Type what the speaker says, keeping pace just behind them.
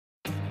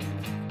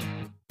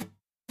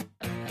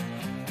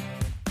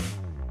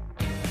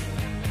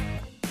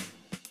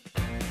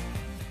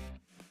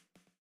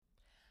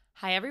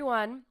Hi,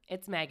 everyone.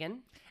 It's Megan.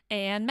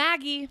 And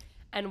Maggie.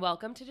 And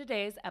welcome to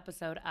today's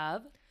episode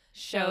of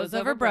Shows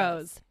Over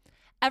Bros.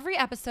 Every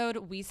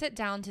episode, we sit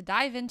down to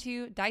dive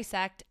into,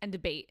 dissect, and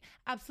debate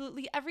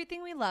absolutely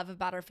everything we love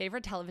about our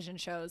favorite television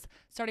shows,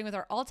 starting with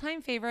our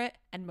all-time favorite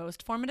and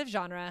most formative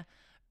genre,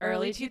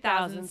 early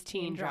 2000s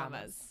teen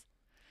dramas.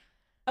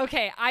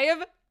 Okay, I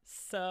am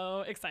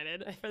so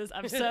excited for this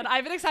episode.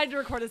 I've been excited to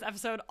record this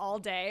episode all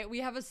day. We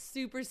have a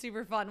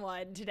super fun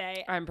one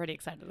today. I'm pretty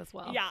excited as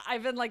well. Yeah,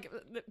 I've been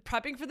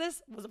prepping for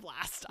this was a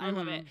blast. I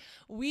love it.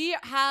 We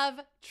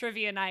have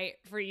trivia night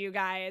for you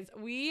guys.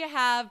 We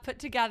have put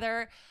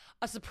together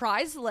a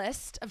surprise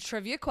list of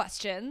trivia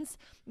questions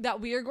that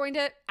we are going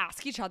to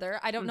ask each other.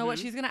 I don't know what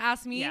she's going to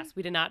ask me. Yes,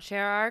 we did not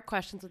share our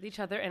questions with each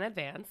other in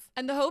advance.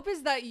 And the hope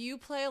is that you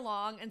play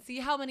along and see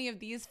how many of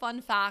these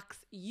fun facts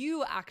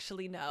you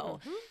actually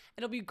know.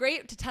 It'll be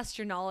great to test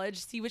your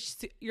knowledge, see which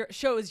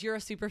shows you're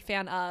a super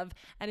fan of,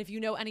 and if you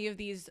know any of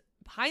these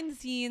behind the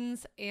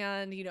scenes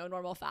and,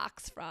 normal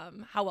facts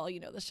from how well you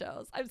know the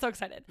shows. I'm so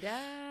excited.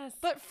 Yes.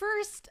 But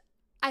first,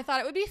 I thought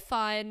it would be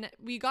fun.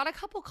 We got a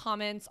couple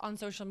comments on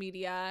social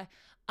media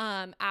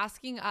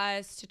asking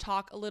us to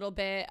talk a little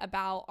bit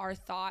about our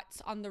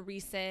thoughts on the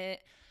recent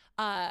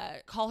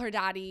Call Her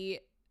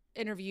Daddy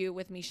interview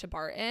with Mischa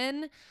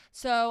Barton.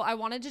 So I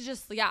wanted to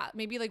just,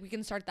 maybe we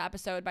can start the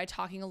episode by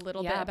talking a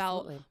little bit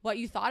about what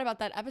you thought about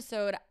that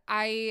episode.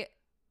 I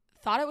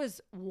thought it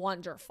was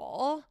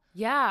wonderful.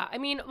 Yeah. I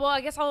mean, well, I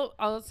guess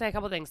I'll say a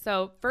couple things.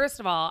 So first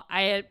of all,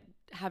 I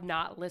have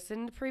not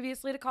listened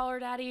previously to Call Her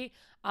Daddy.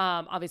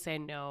 Obviously I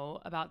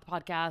know about the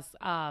podcast.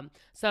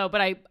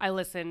 But I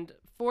listened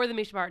for the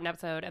Mischa Barton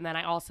episode, and then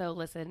I also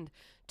listened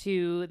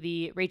to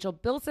the Rachel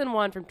Bilson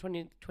one from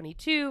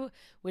 2022,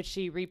 which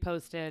she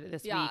reposted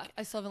this week. Yeah,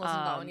 I still haven't listened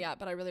to that one yet,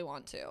 but I really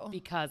want to.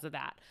 Because of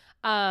that.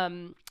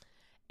 And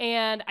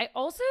I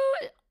also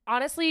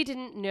honestly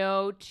didn't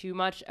know too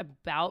much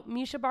about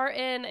Mischa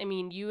Barton. I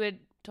mean, you had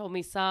told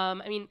me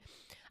some. I mean,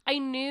 I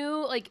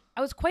knew,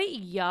 I was quite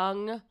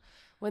young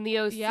when the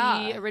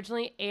OC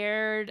originally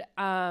aired.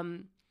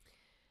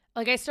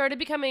 I started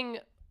becoming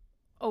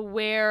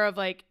aware of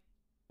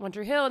One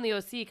Tree Hill and the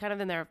OC kind of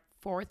in their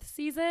fourth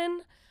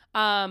season.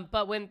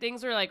 But when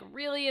things were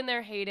really in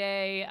their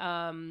heyday,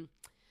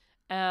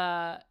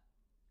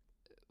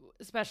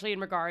 especially in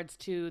regards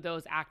to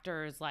those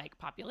actors'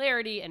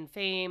 popularity and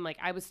fame,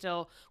 I was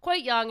still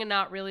quite young and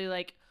not really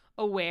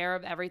aware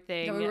of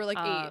everything. Yeah, we were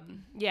 8.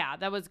 Yeah,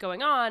 that was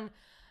going on.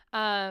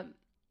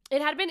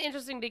 It had been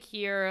interesting to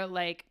hear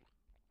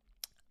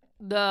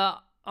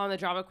on the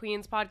Drama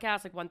Queens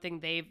podcast, one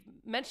thing they've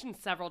mentioned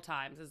several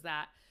times is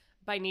that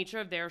by nature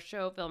of their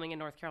show filming in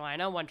North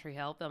Carolina, One Tree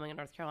Hill filming in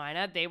North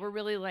Carolina, they were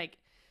really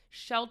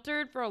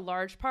sheltered for a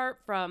large part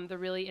from the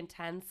really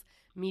intense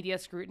media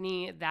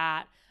scrutiny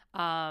that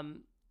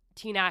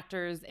teen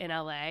actors in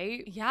LA,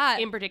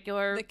 in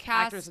particular, the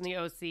cast, actors in the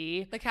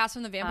OC. The cast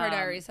from the Vampire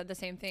Diaries said the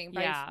same thing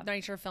by the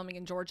nature of filming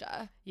in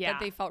Georgia, that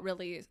they felt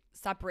really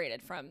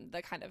separated from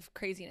the kind of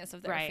craziness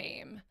of their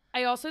fame.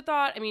 I also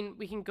thought,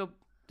 we can go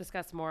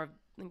discuss more of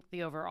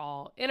the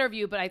overall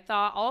interview, but I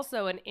thought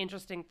also an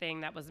interesting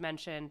thing that was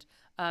mentioned,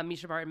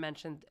 Mischa Barton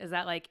mentioned, is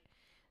that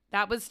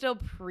that was still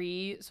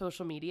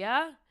pre-social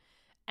media.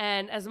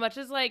 And as much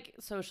as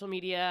social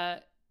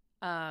media,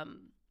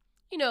 I'm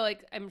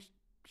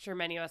sure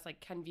many of us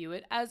can view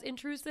it as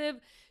intrusive,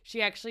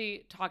 she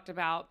actually talked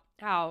about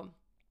how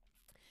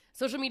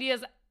social media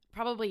has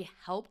probably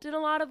helped in a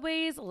lot of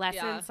ways,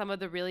 lessen some of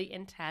the really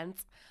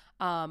intense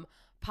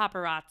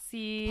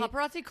paparazzi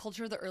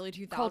culture of the early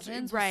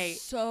 2000s right?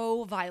 Was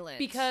so violent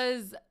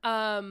because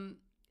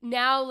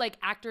now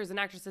actors and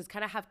actresses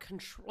kind of have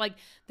control.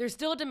 There's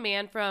still a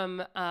demand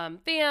from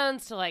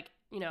fans to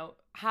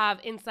have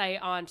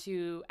insight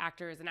onto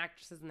actors and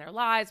actresses in their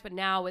lives, but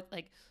now with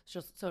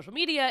social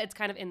media, it's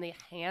kind of in the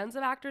hands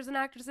of actors and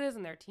actresses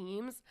and their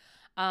teams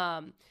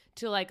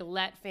to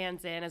let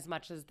fans in as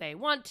much as they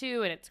want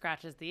to, and it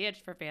scratches the itch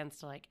for fans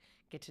to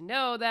get to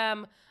know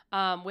them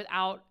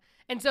without.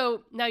 And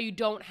so now you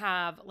don't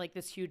have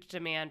this huge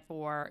demand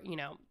for,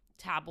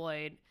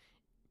 tabloid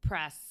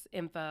press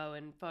info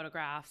and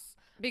photographs.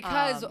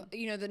 Because,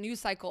 the news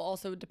cycle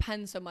also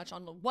depends so much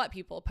on what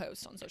people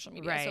post on social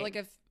media. Right. So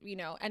if,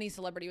 any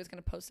celebrity was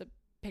going to post a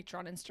picture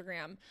on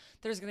Instagram,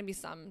 there's going to be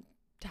some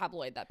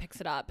tabloid that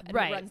picks it up and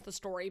runs the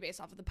story based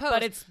off of the post.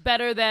 But it's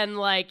better than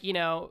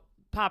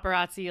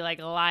paparazzi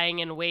lying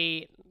in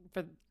wait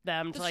for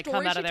them to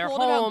come out of their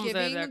homes or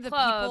their the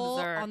clubs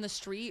people or on the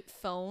street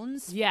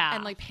phones,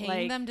 and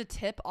paying them to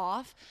tip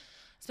off,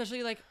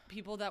 especially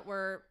people that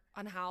were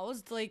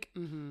unhoused,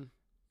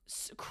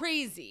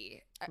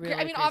 crazy. Really I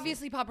mean, crazy.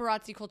 obviously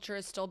paparazzi culture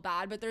is still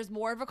bad, but there's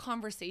more of a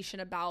conversation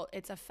about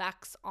its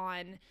effects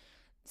on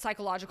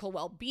psychological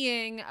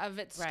well-being of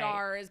its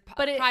stars,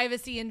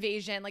 privacy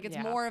invasion. It's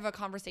more of a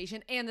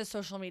conversation, and the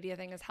social media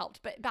thing has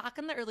helped. But back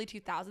in the early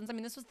 2000s,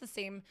 this was the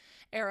same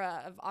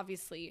era of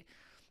obviously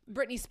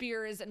Britney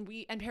Spears and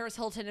Paris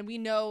Hilton, and we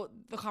know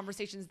the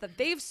conversations that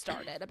they've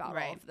started about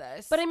all of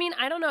this. But I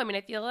don't know.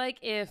 I feel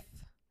if,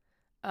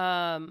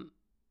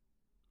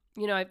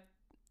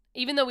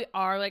 even though we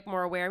are like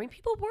more aware, I mean,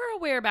 people were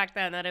aware back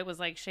then that it was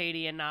like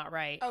shady and not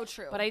right. Oh,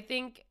 true. But I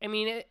think, I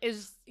mean, it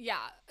is. Yeah,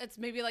 it's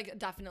maybe like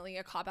definitely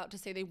a cop out to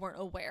say they weren't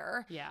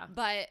aware. Yeah.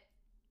 But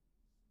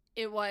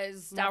it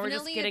was now definitely.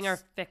 We're just getting our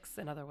fix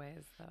in other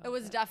ways. Though, it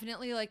was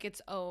definitely like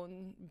its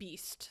own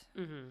beast.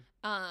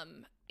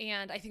 Mm-hmm.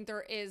 And I think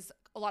there is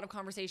a lot of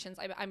conversations.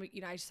 I'm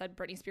you know, I just said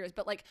Britney Spears,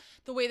 but like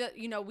the way that,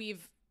 you know,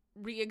 we've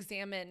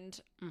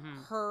re-examined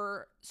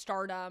her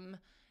stardom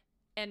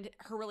and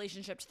her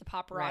relationship to the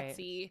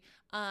paparazzi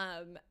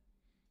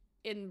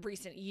in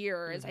recent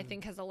years, I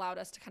think has allowed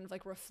us to kind of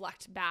like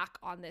reflect back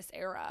on this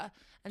era.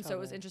 And so it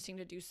was interesting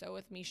to do so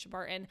with Mischa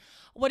Barton.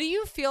 What do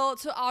you feel?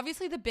 So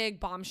obviously the big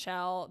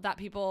bombshell that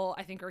people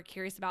I think are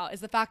curious about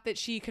is the fact that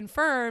she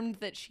confirmed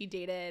that she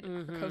dated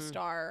her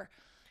co-star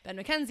Ben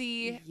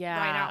McKenzie,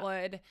 Ryan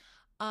Atwood.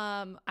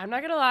 I'm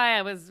not gonna lie,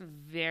 I was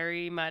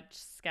very much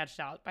sketched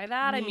out by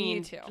that. I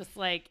mean, too. Just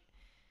like,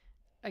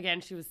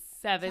 again, she was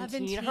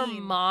 17. Her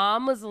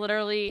mom was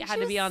literally had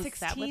to be on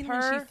set with her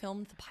when she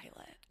filmed the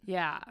pilot.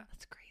 Yeah,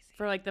 that's crazy.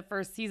 For like the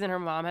first season, her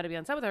mom had to be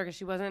on set with her because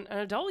she wasn't an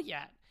adult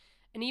yet.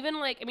 And even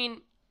like, I mean,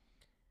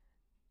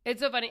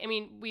 it's so funny. I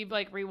mean, we've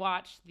like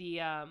rewatched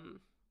the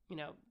you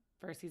know,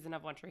 first season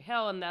of One Tree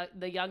Hill, and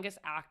the youngest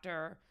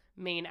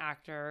main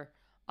actor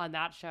on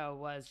that show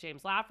was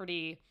James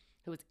Lafferty,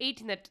 who was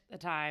 18 at the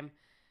time.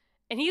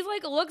 And he's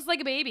like, looks like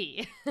a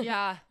baby.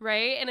 Yeah.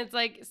 Right. And it's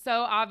like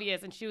so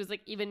obvious. And she was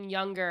like even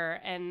younger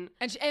and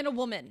a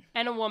woman.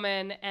 And a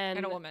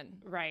woman.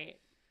 Right.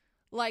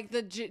 Like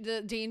the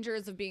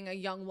dangers of being a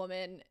young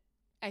woman,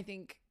 I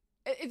think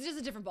it's just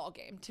a different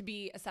ballgame to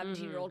be a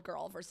 17-year-old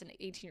girl versus an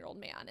 18-year-old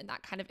man in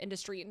that kind of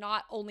industry.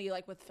 Not only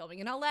like with filming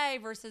in LA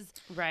versus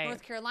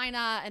North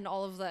Carolina and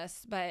all of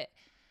this, but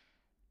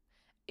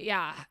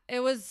yeah, it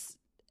was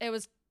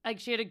like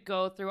she had to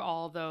go through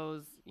all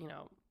those, you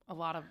know, a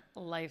lot of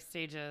life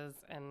stages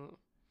and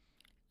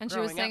she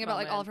was saying about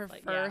like all of her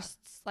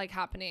firsts like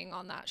happening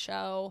on that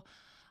show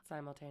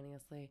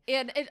simultaneously.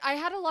 And I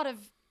had a lot of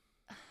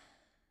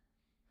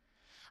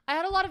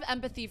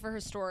empathy for her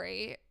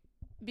story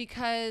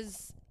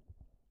because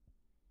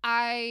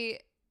I,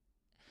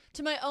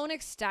 to my own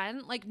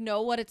extent, like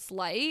know what it's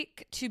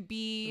like to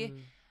be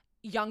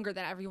younger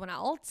than everyone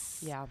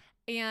else. Yeah.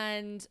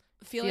 And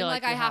feeling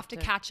like I have to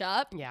catch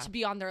up to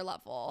be on their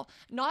level.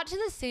 Not to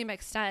the same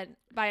extent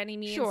by any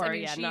means. Sure, I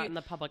mean, not in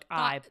the public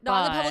eye.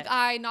 Not in the public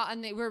eye,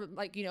 and they were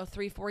like, you know,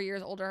 3-4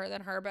 years older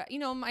than her. But, you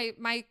know,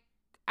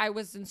 I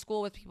was in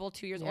school with people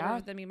 2 years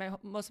older than me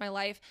most of my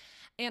life.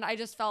 And I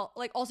just felt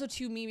like also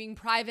too, me being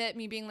private,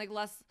 me being like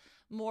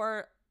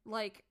more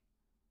like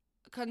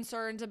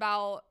concerned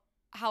about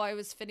how I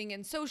was fitting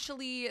in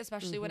socially,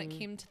 especially when it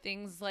came to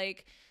things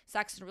like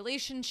sex and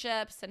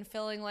relationships, and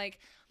feeling like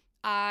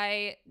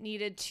I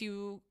needed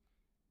to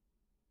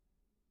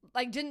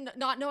like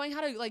not knowing how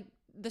to like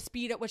the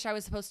speed at which I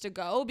was supposed to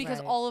go, because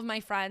all of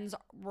my friends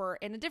were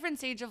in a different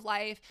stage of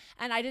life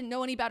and I didn't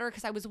know any better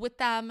because I was with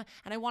them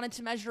and I wanted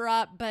to measure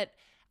up, but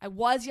I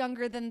was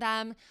younger than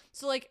them.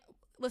 So like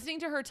listening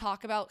to her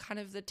talk about kind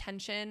of the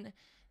tension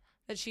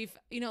that she,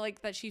 you know,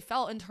 like that she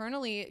felt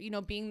internally, you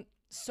know, being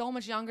so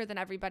much younger than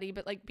everybody,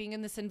 but like being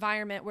in this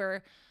environment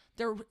where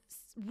they're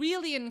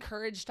really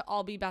encouraged to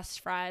all be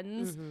best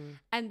friends,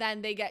 and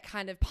then they get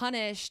kind of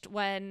punished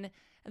when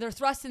they're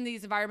thrust in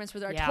these environments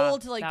where they're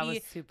told to like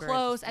be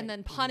close, and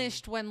then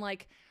punished when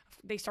like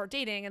they start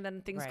dating and then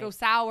things go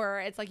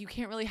sour. It's like you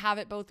can't really have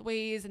it both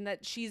ways, and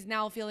that she's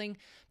now feeling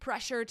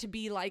pressure to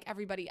be like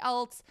everybody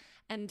else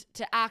and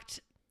to act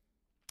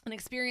and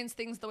experience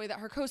things the way that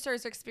her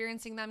co-stars are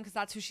experiencing them, because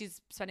that's who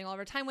she's spending all of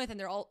her time with and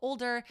they're all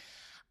older.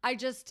 I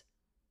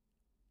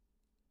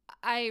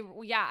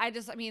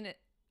mean,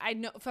 I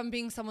know from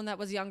being someone that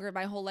was younger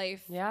my whole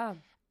life. Yeah.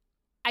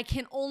 I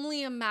can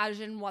only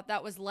imagine what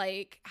that was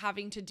like,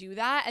 having to do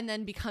that and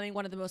then becoming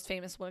one of the most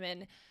famous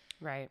women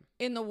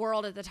in the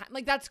world at the time.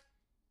 Like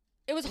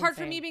it was hard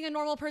for me being a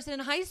normal person in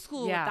high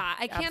school with that.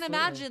 I can't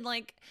imagine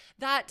like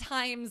that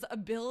times a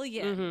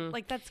billion.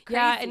 Like that's crazy.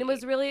 Yeah. And it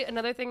was really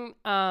another thing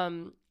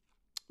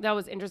that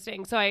was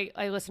interesting. So I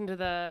listened to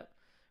the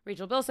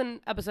Rachel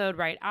Bilson episode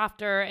right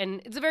after,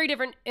 and it's a very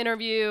different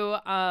interview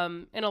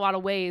in a lot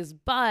of ways,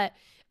 but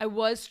I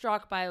was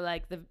struck by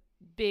like the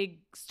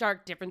big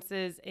stark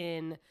differences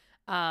in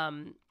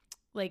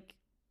like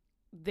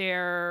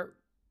their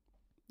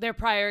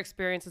prior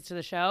experiences to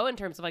the show in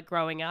terms of like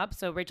growing up.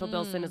 So Rachel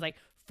Bilson is like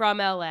from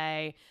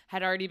LA,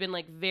 had already been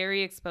like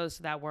very exposed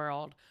to that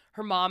world.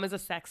 Her mom is a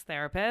sex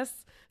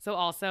therapist, so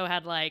also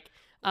had like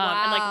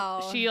and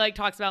like she like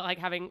talks about like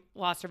having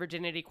lost her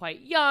virginity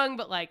quite young,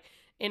 but like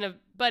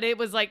but it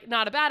was like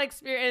not a bad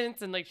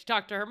experience, and like she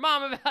talked to her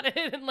mom about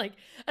it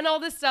and all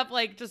this stuff,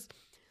 like just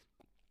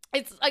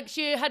it's like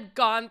she had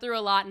gone through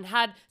a lot and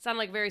had sounded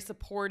like very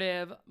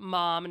supportive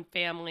mom and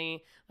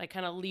family, like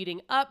kind of leading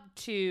up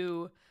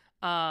to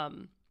her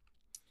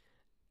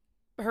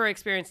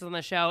experiences on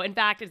the show. In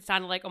fact, it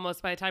sounded like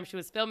almost by the time she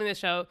was filming the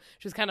show,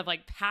 she was kind of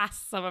like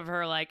past some of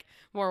her like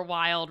more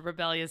wild,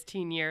 rebellious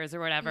teen years or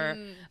whatever.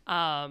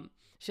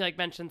 She like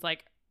mentions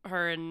like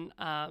her and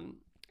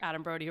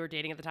Adam Brody, who were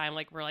dating at the time,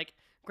 like were like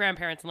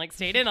grandparents and like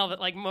stayed in all the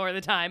like more of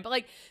the time. But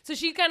like, so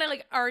she kind of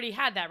like already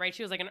had that, right?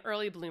 She was like an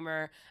early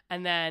bloomer,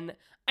 and then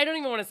I don't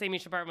even want to say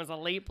Mischa Barton was a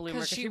late bloomer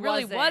because she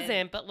really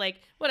wasn't. But like,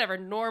 whatever,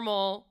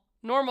 normal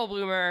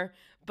bloomer,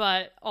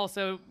 but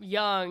also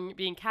young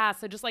being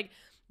cast. So just like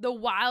the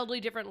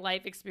wildly different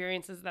life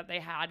experiences that they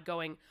had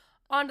going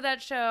onto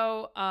that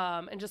show,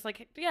 and just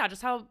like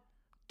just how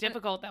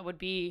difficult that would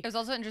be. It was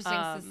also interesting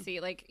to see,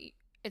 like,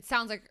 it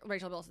sounds like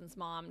Rachel Bilson's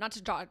mom, not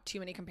to draw too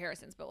many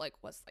comparisons, but like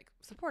was like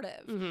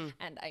supportive.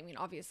 And I mean,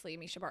 obviously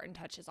Mischa Barton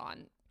touches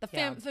on the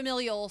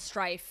familial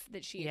strife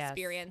that she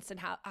experienced, and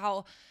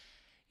how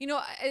you know,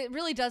 it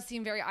really does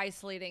seem very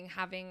isolating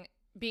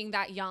being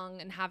that young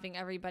and having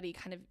everybody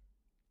kind of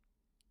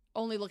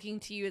only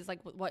looking to you as like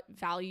what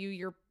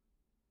value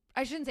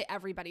I shouldn't say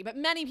everybody, but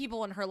many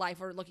people in her life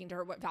were looking to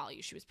her what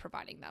value she was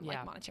providing them,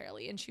 like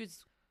monetarily. And she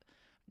was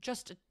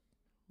just,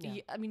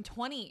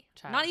 20,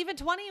 child. Not even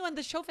 20 when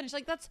the show finished.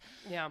 Like, that's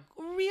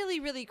really,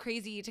 really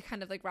crazy to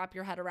kind of like wrap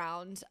your head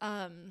around.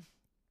 And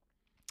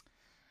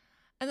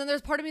then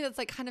there's part of me that's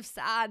like kind of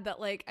sad that,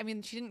 like, I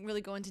mean, she didn't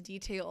really go into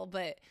detail,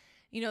 but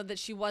you know, that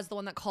she was the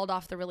one that called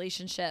off the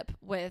relationship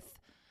with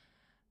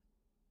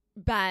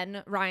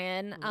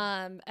Ryan,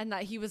 and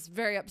that he was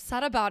very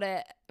upset about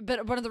it.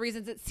 But one of the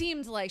reasons it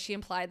seemed like she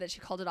implied that she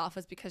called it off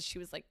was because she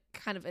was like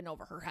kind of in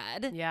over her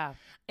head. Yeah.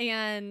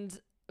 And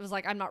it was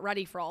like, I'm not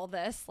ready for all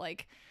this.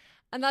 Like,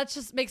 and that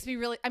just makes me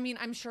really, I mean,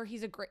 I'm sure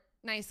he's a great,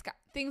 nice guy.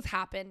 Things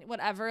happen,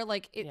 whatever.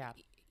 Like,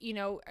 you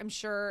know, I'm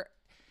sure.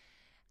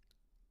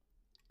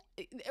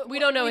 We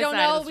don't know. We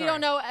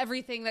don't know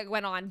everything that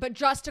went on, but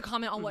just to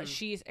comment on what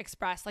she's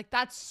expressed, like,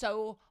 that's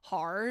so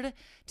hard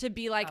to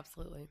be like,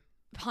 absolutely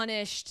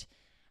punished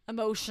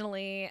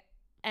emotionally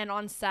and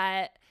on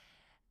set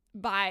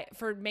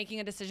for making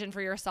a decision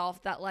for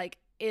yourself that like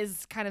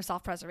is kind of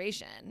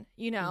self-preservation,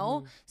 you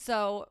know?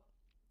 So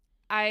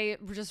my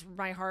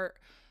heart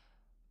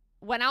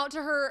went out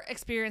to her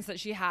experience that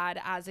she had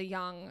as a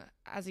young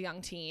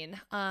teen.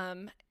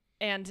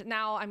 And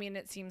now, I mean,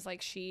 it seems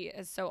like she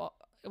is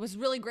it was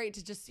really great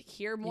to just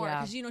hear more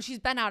because, you know, she's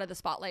been out of the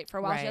spotlight for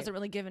a while. Right. She hasn't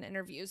really given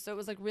interviews. So it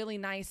was like really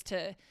nice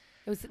to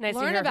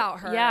learn about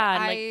her. Yeah.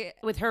 And like,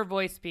 with her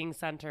voice being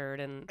centered.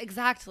 And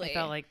exactly. I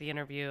felt like the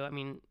interview, I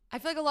mean, I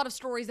feel like a lot of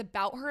stories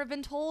about her have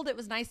been told. It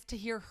was nice to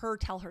hear her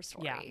tell her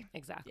story. Yeah,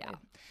 exactly. Yeah.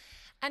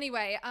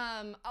 Anyway,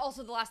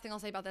 also the last thing I'll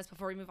say about this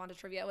before we move on to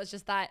trivia was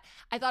just that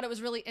I thought it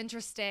was really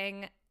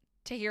interesting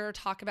to hear her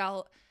talk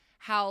about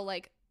how,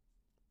 like,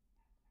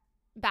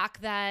 back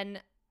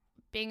then,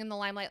 being in the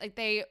limelight, like,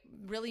 they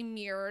really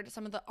mirrored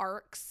some of the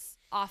arcs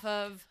off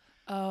of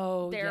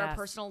their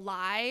personal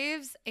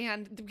lives,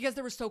 and because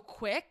they were so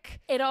quick,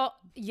 and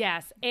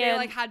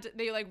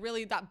they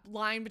really, that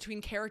line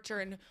between character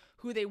and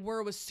who they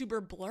were was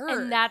super blurred.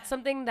 And that's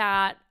something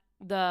that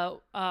the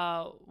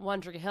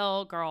One Tree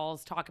Hill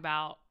girls talk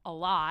about a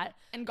lot,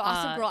 and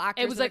Gossip Girl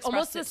actors. It was like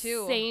almost the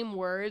same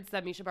words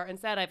that Mischa Barton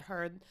said. I've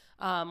heard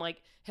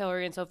like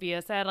Hillary and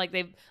Sophia said, like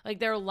they've like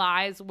their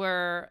lives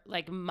were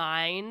like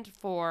mined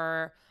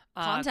for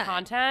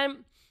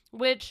content,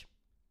 which,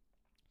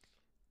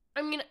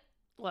 I mean,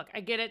 look,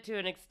 I get it to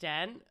an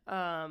extent,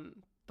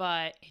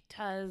 but it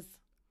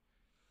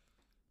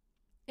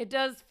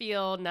does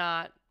feel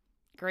not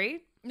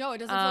great. No, it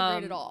doesn't feel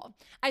great at all.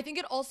 I think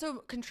it also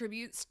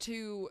contributes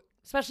to,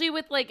 especially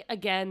with, like,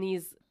 again,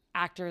 these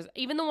actors,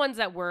 even the ones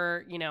that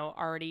were, you know,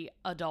 already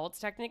adults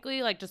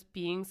technically, like, just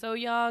being so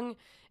young,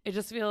 it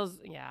just feels,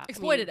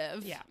 exploitative. I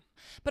mean, yeah.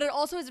 But it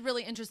also is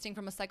really interesting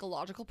from a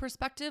psychological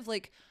perspective.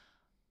 Like,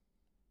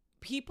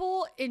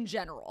 people in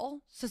general,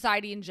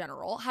 society in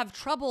general, have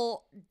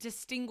trouble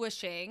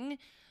distinguishing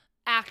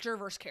actor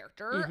versus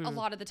character a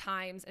lot of the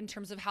times in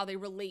terms of how they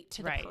relate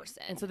to the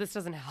person. And so this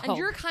doesn't help. And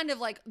you're kind of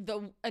like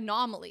the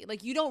anomaly.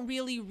 Like, you don't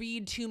really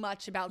read too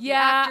much about the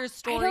actor's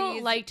stories. I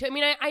don't like to. I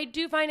mean, I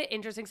do find it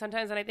interesting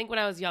sometimes, and I think when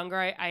I was younger,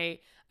 I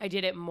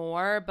did it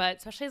more, but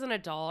especially as an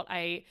adult,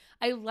 I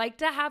like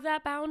to have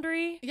that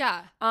boundary.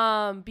 Yeah.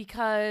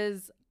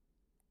 Because,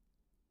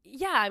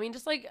 I mean,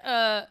 just like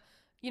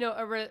you know,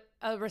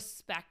 a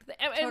respect.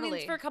 I mean,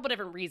 it's for a couple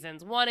different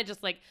reasons. One, it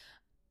just like,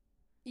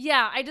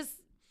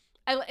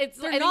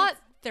 they're not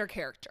their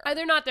character.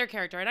 They're not their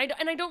character, and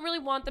I don't really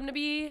want them to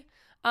be,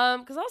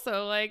 because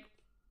also, like,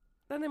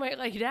 then they might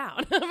let you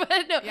down. But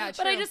no,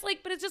 but I just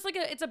like, but it's just like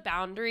it's a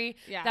boundary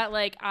that,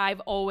 like,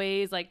 I've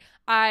always, like,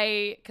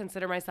 I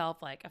consider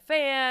myself like a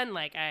fan.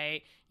 Like,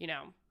 I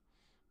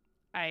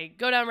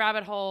go down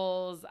rabbit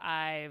holes.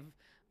 I've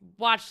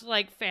watched,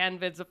 like, fan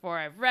vids before.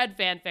 I've read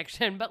fan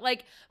fiction, but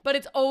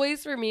it's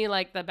always for me,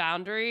 like, the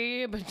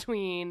boundary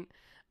between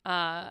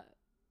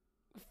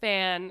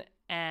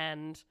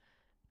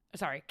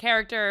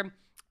character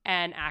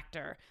and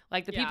actor.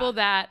 Like, the people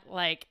that,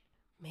 like,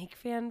 make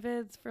fan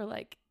vids for,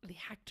 like, the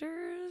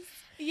actors.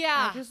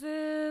 Yeah.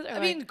 Actresses. I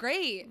mean,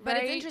 great, but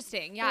it's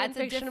interesting. Yeah, it's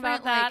a different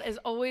about that has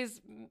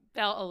always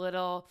felt a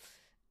little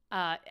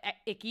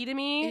icky to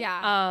me.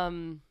 Yeah.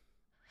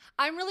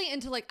 I'm really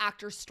into like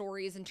actor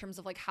stories in terms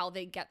of like how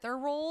they get their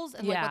roles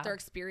and like what their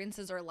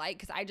experiences are like,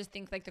 because I just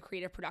think like the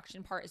creative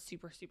production part is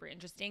super, super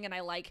interesting, and I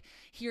like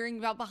hearing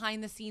about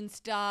behind the scenes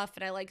stuff,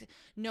 and I like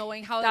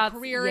knowing how a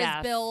career is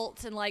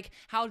built and like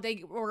how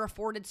they were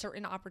afforded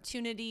certain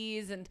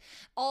opportunities, and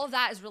all of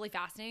that is really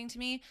fascinating to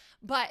me.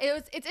 But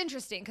it's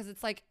interesting because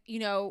it's like, you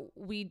know,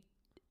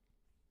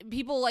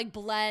 people like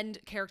blend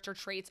character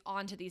traits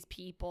onto these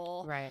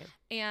people, right?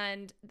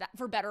 And that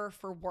for better or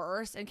for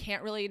worse, and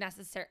can't really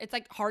necessarily, it's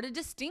like hard to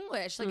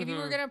distinguish. Like if you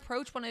were going to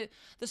approach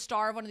the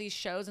star of one of these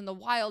shows in the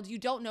wild, you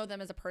don't know them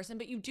as a person,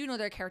 but you do know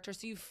their character,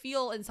 so you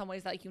feel in some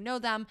ways like you know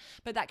them,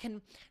 but that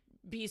can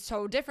be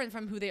so different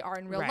from who they are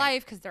in real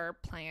life because they're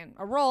playing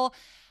a role.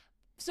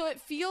 So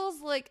it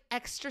feels like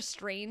extra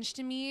strange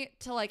to me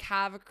to like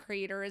have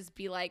creators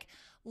be like,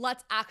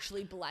 let's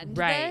actually blend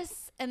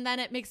this. And then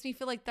it makes me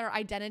feel like their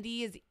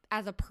identity is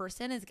as a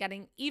person is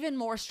getting even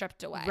more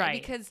stripped away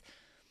because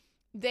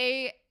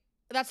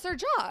that's their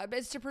job,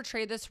 is to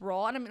portray this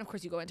role. And I mean, of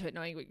course you go into it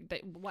knowing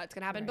what's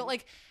going to happen, but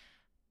like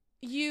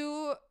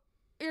your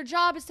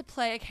job is to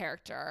play a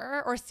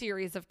character or a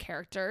series of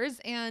characters.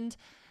 And,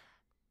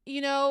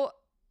 you know,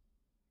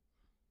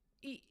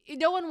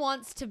 no one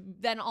wants to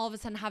then all of a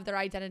sudden have their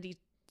identity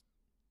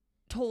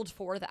told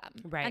for them.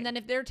 Right. And then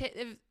if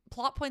if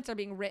plot points are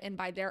being written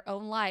by their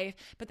own life,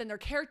 but then their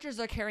characters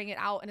are carrying it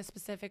out in a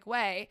specific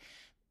way,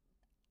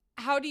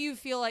 how do you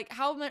feel like,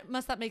 how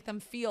must that make them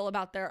feel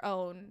about their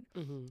own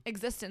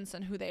existence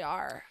and who they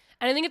are?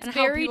 And I think it's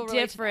very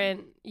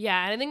different.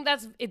 Yeah. And I think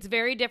it's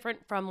very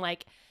different from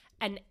like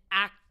an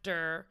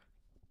actor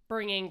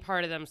bringing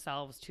part of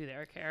themselves to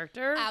their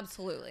character.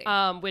 Absolutely.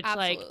 Which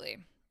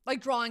like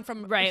drawing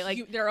from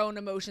their own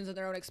emotions and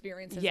their own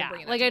experiences. Yeah.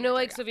 And like I know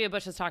like Sophia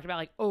Bush has talked about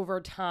like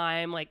over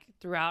time, like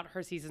throughout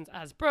her seasons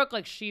as Brooke,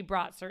 like she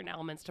brought certain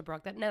elements to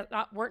Brooke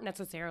that weren't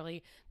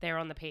necessarily there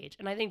on the page.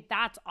 And I think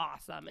that's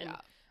awesome.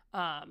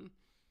 And,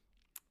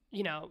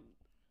 you know,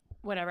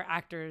 whatever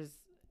actors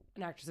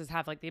and actresses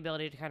have like the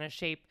ability to kind of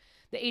shape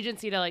the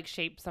agency to like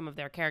shape some of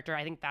their character.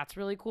 I think that's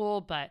really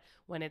cool. But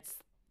when it's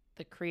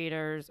the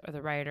creators or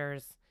the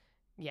writers,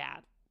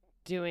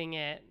 doing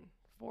it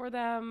for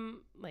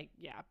them, like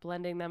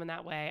blending them in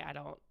that way, I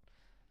don't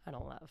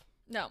love.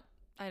 No,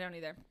 I don't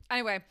either.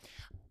 Anyway,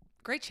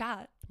 great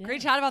chat.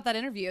 Great chat about that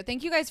interview.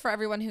 Thank you guys for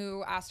everyone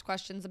who asked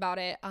questions about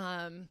it.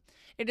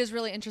 It is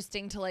really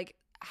interesting to like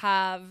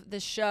have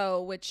this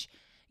show, which,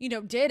 you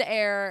know, did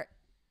air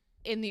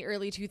in the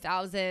early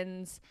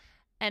 2000s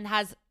and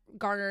has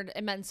garnered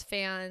immense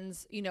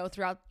fans, you know,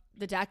 throughout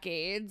the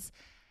decades,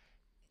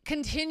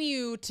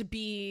 continue to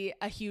be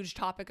a huge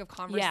topic of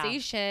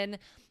conversation.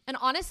 And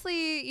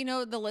honestly, you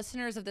know, the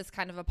listeners of this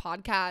kind of a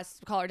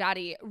podcast, Call Her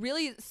Daddy,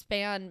 really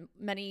span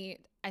many,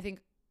 I think,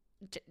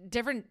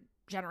 different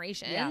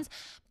generations.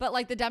 But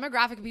like the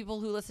demographic of people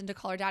who listen to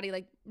Call Her Daddy,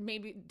 like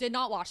maybe did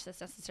not watch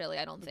this necessarily,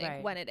 I don't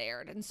think, when it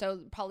aired. And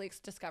so probably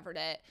discovered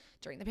it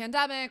during the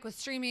pandemic with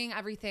streaming,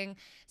 everything.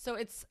 So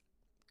it's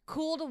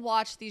cool to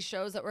watch these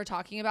shows that we're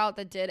talking about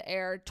that did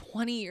air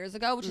 20 years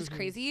ago, which is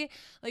crazy,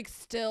 like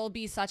still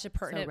be such a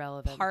pertinent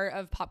part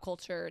of pop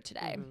culture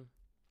today.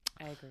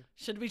 I agree.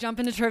 Should we jump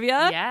into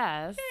trivia?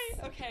 Yes.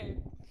 Okay.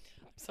 I'm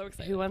so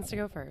excited. Who wants to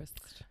go first?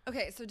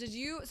 Okay, so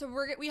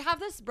we have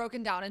this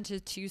broken down into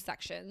two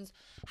sections.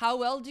 How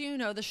well do you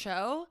know the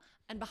show,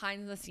 and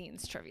behind the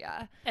scenes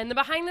trivia? And the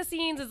behind the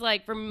scenes is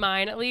like, for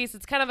mine at least,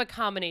 it's kind of a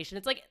combination.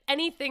 It's like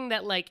anything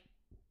that like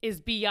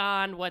is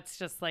beyond what's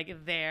just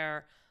like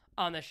there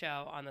on the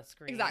show, on the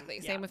screen.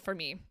 Exactly. Same with for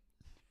me.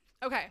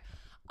 Okay.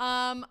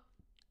 1,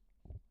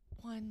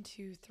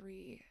 2,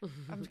 3.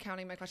 I'm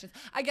counting my questions.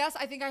 I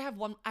think I have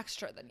one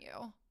extra than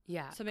you.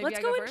 Yeah. So maybe let's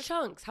I go in first?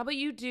 chunks. How about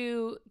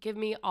you give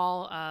me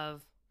all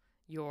of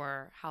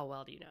your how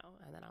well do you know,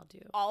 and then I'll do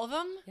all of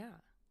them. Yeah.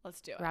 Let's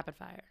do it. Rapid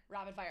fire.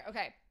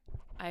 Okay.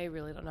 I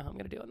really don't know how I'm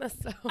gonna do on this.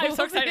 So I'm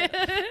so excited.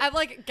 I'm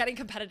like getting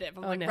competitive.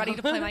 I'm ready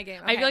to play my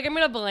game. Okay. I feel like I'm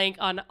gonna blank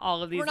on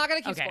all of these. We're not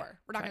gonna keep score.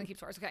 We're not gonna keep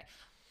scores. Okay.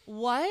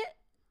 What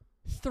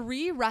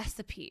 3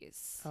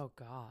 recipes? Oh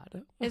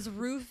God. Is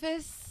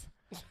Rufus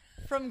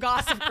from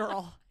Gossip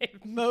Girl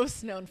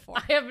most known for?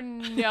 I have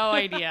no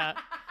idea.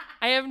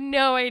 I have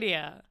no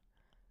idea.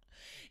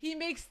 He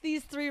makes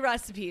these 3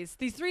 recipes,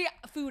 these 3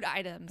 food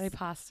items. Are they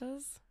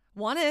pastas?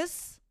 One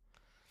is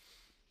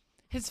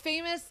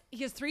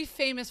he has 3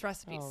 famous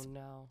recipes. Oh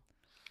no.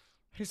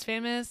 His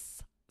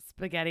famous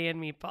spaghetti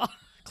and meatball.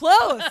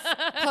 Close.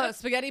 Close.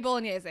 Spaghetti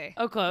bolognese.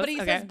 Oh, close. But he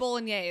says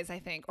bolognese, I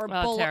think. Or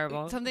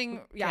terrible.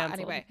 Something. Yeah, Canceled.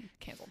 Anyway.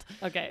 Canceled.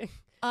 Okay.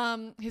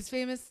 His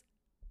famous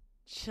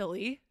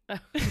chili.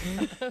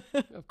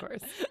 Of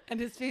course. And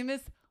his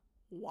famous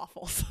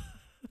waffles.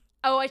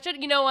 Oh, I should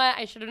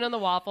have known the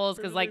waffles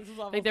because like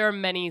there are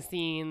many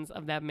scenes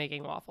of them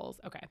making waffles.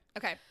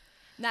 Okay.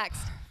 Next.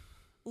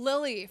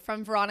 Lily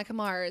from Veronica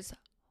Mars.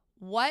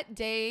 What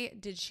day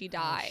did she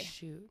die? Oh,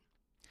 shoot.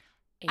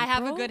 I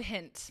have a good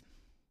hint.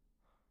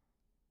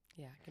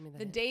 Yeah, give me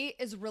the date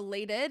is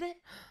related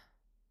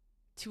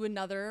to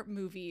another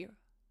movie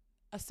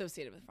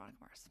associated with Veronica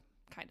Mars,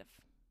 kind of.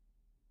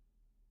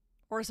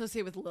 Or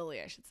associated with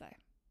Lily, I should say.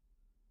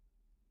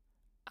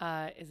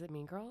 Is it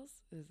Mean Girls?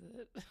 Is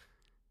it?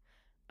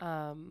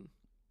 Oh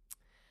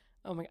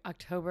my,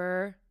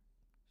 October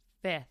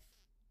 5th,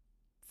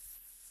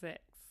 6th,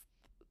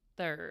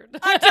 3rd.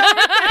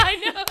 I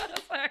know.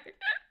 Sorry.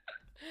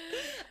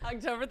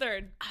 October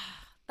 3rd.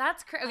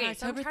 That's crazy. Okay,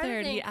 October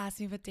 3rd. He asked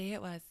me what day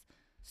it was.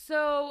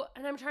 So,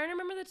 and I'm trying to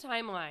remember the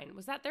timeline.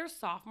 Was that their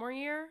sophomore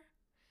year?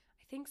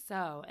 I think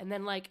so. And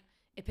then like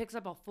it picks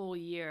up a full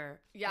year.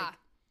 Yeah. Like,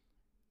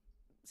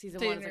 season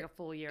 1 is like a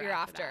full year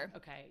after. That.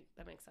 Okay,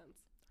 that makes sense.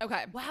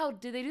 Okay. Wow,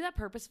 did they do that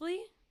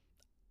purposefully?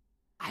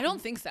 I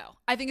don't think so.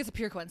 I think it's a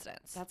pure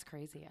coincidence. That's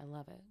crazy. I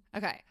love it.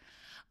 Okay.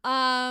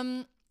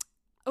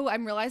 Oh,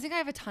 I'm realizing I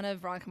have a ton of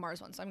Veronica Mars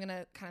ones, so I'm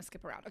gonna kind of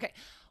skip around. Okay.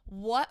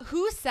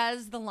 Who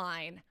says the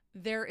line,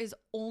 "There is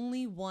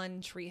only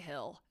one Tree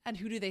Hill," and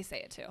who do they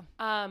say it to?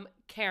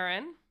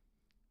 Karen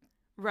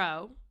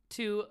Rowe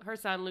to her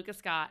son Lucas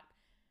Scott.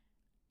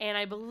 And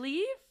I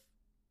believe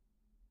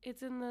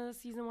it's in the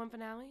season 1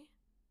 finale.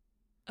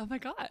 Oh my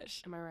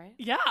gosh. Am I right?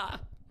 Yeah.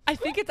 I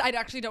think I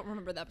actually don't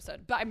remember the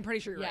episode, but I'm pretty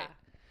sure you're right.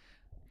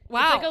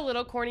 Wow. It's like a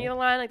little corny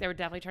line. Like they were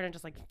definitely trying to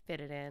just like fit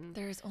it in.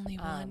 There's only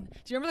one.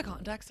 Do you remember the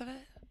context of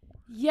it?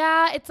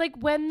 Yeah, it's like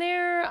when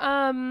they're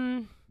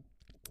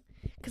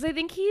because I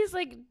think he's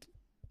like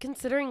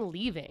considering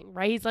leaving,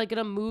 right? He's like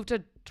gonna move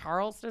to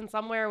Charleston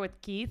somewhere with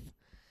Keith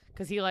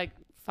because he like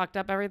fucked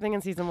up everything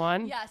in season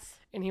 1. Yes.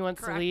 And he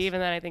wants to leave,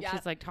 and then I think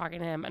she's like talking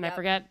to him, and I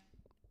forget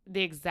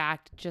the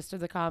exact gist of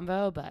the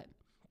convo, but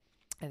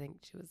I think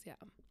she was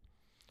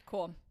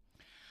Cool.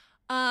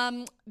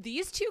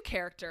 These two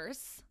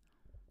characters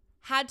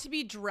had to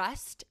be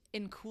dressed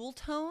in cool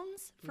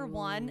tones for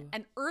one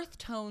and earth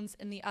tones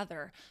in the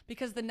other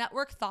because the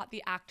network thought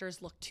the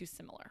actors looked too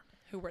similar.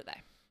 Who were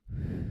they?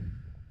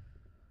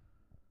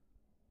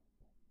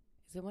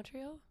 Is it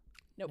Montreal?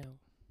 Nope. No.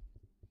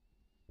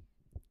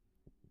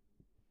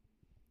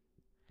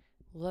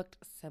 Looked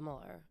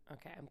similar.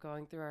 Okay, I'm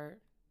going through our.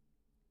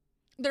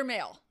 They're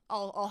male.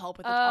 I'll help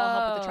with I'll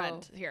help with the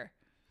trend here,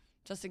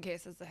 just in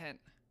case as a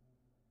hint.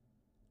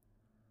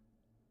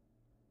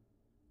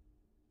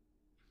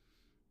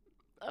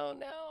 Oh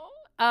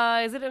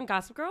no. Is it in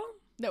Gossip Girl?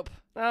 Nope.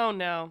 Oh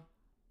no.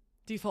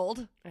 Do you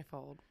fold? I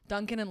fold.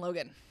 Duncan and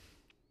Logan.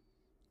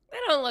 They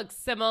don't look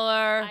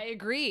similar. I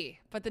agree,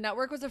 but the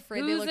network was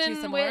afraid they looked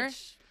too similar.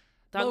 Which?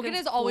 Logan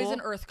is always in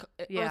earth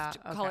okay.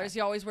 colors. He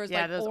always wears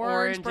like those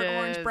orange, burnt orange,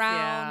 oranges,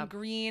 brown,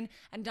 green,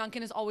 and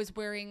Duncan is always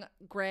wearing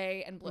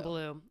gray and blue.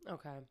 Blue.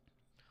 Okay.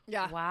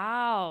 Yeah.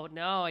 Wow.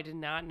 No, I did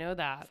not know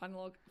that. Fun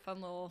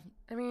little.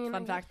 I mean,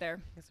 fun fact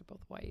there. I guess they're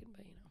both white,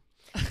 but you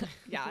know.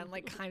 Yeah, and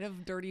like kind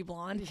of dirty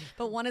blonde,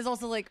 but one is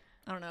also like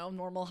I don't know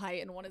normal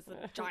height, and one is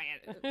a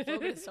giant.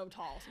 Logan is so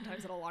tall.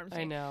 Sometimes it alarms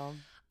me. I know.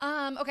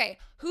 Okay.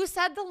 Who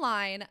said the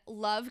line,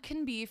 "Love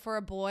can be for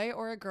a boy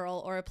or a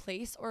girl or a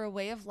place or a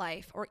way of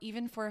life or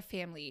even for a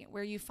family.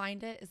 Where you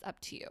find it is up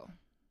to you"?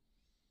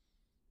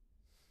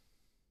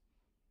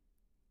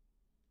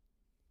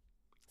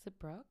 Is it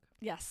Brooke?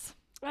 Yes.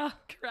 Oh.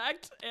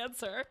 Correct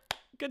answer.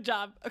 Good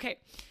job. Okay.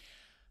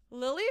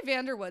 Lily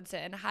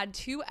Vanderwoodson had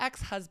 2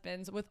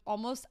 ex-husbands with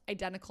almost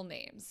identical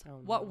names. Oh, no.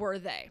 What were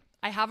they?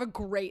 I have a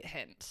great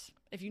hint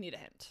if you need a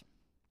hint.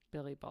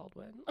 Billy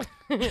Baldwin.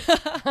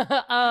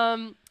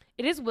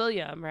 It is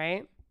William,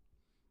 right?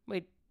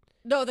 Wait.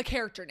 No, the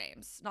character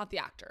names, not the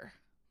actor.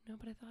 No,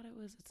 but I thought it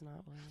was. It's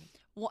not William.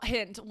 Well,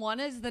 hint.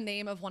 One is the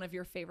name of one of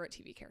your favorite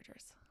TV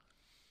characters.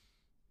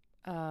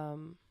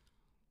 From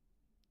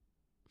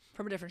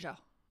a different show.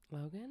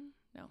 Logan?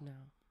 No.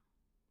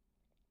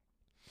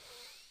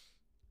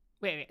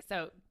 Wait.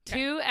 So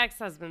 2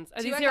 ex-husbands.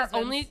 Are Two these your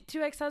ex-husbands. only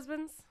 2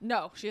 ex-husbands?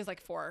 No, she has like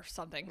 4 or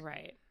something.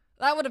 Right.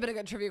 That would have been a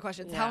good trivia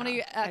question. Yeah. How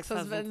many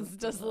ex-husbands Ex-husbands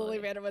does Lily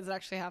Vanderwoodson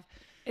actually have?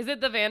 Is it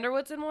the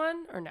Vanderwoodson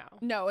one or no?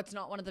 No, it's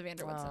not one of the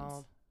Vanderwoodsons.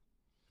 Oh.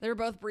 They were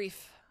both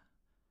brief.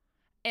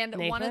 And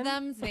Nathan? one of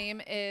them's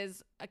name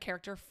is a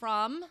character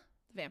from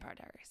Vampire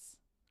Diaries.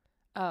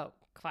 Oh,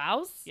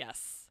 Klaus?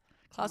 Yes.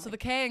 Klaus with a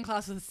K and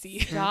Klaus with a C.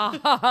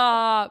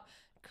 Stop.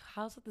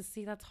 Klaus with the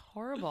C. That's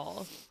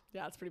horrible.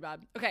 Yeah, it's pretty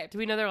bad. Okay. Do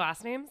we know their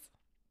last names?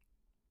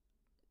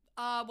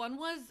 One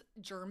was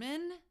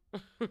German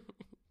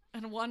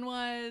and one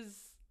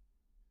was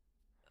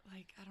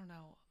like, I don't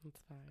know. That's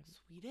fine.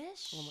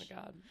 Swedish? Oh my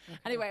God. Okay.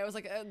 Anyway, it was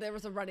like there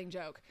was a running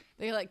joke.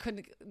 They like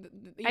couldn't.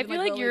 I feel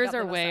like yours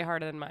are way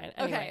harder than mine.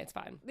 Anyway, Okay. it's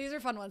fine. These are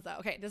fun ones though.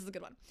 Okay, this is a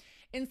good one.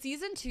 In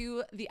season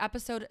 2, the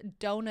episode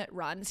Donut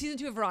Run, season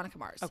 2 of Veronica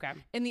Mars. Okay.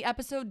 In the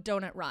episode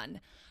Donut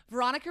Run,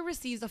 Veronica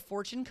receives a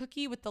fortune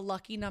cookie with the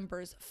lucky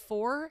numbers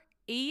 4,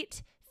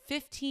 8,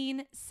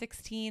 15,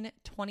 16,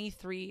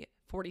 23,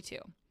 42.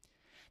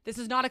 This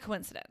is not a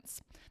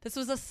coincidence. This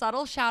was a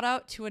subtle shout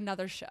out to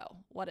another show.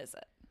 What is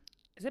it?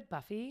 Is it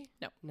Buffy?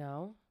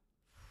 No.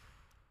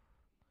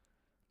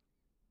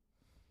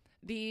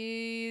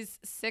 These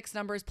 6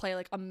 numbers play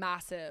like a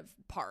massive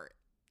part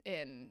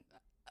in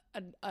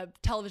a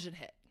television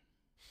hit.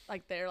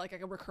 Like they're like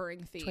a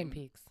recurring theme. Twin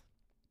Peaks.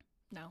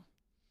 No.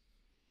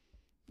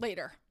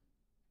 Later.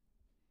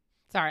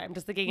 Sorry, I'm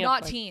just thinking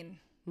Not of like, teen.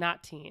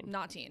 Not teen.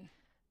 Not teen.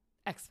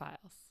 X-Files.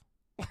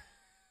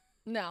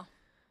 No.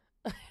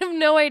 I have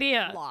no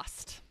idea.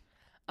 Lost.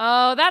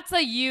 Oh, that's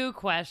a you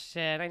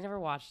question. I never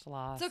watched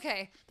Lost. It's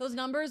okay. Those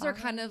numbers are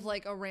kind of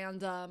like a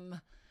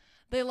random.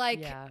 They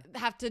like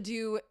have to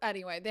do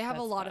anyway. They have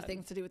a lot of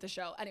things to do with the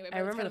show. Anyway,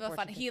 but it's kind of a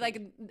fun. He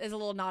like is a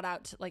little nod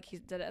out. He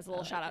did it as a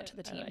little shout out to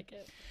the team. I like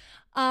it.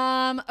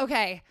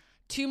 Okay.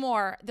 2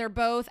 more. They're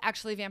both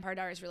actually Vampire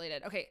Diaries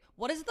related. Okay.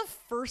 What is the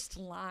first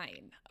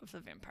line of the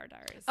Vampire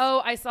Diaries?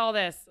 Oh, I saw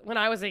this when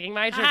I was making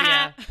my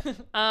trivia.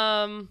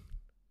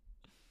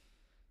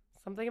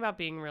 Something about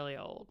being really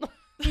old.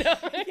 No,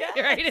 yes.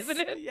 Right, isn't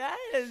it?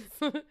 Yes.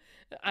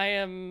 I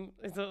am.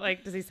 Is it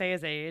like? Does he say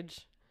his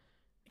age?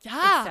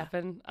 Yeah.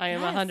 Stefan, I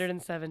am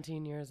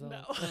 117 years old.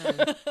 No.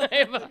 I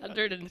am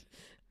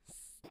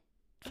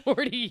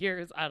 140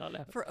 years. I don't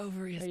know. For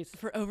over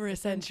a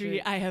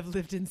century, I have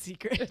lived in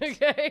secret.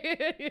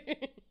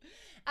 Okay.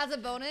 As a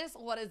bonus,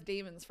 what is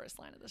Damon's first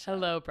line of the show?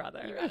 Hello,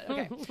 brother. You got it.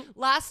 Okay.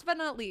 Last but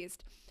not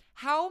least,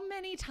 how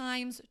many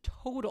times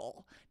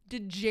total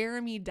did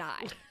Jeremy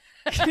die?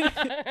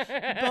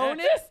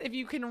 Bonus if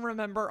you can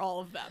remember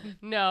all of them.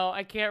 No,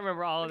 I can't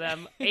remember all of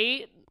them.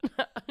 8,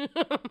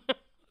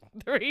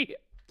 3.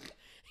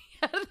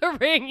 Out of the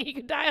ring, he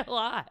could die a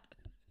lot.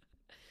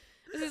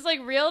 Is this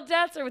like real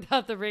deaths or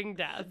without the ring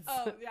deaths?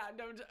 Oh yeah,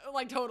 no,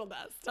 like total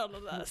deaths.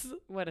 Total deaths.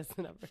 What is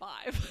the number?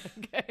 5.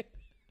 Okay.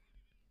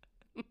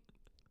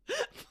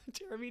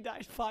 Jeremy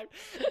died 5.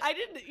 I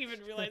didn't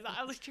even realize that.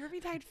 I was like,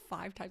 Jeremy died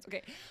 5 times.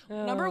 Okay.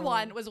 Number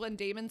 1 was when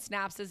Damon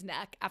snaps his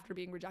neck after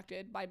being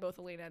rejected by both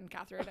Elena and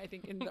Catherine, I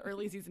think in the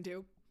early season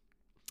 2.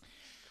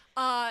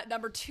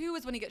 Number 2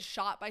 is when he gets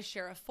shot by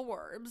Sheriff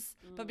Forbes,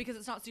 but because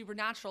it's not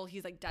supernatural,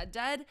 he's like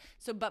dead.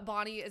 So, but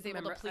Bonnie is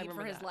able to plead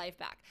for his life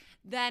back.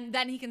 Then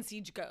he can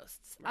see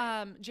ghosts.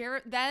 Right.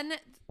 Then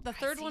the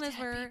third one is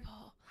where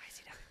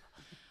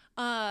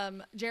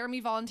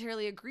Jeremy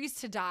voluntarily agrees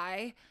to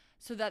die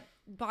so that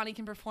Bonnie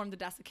can perform the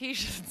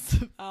desiccation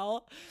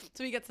spell.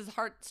 So he gets his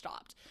heart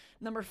stopped.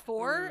 Number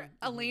 4,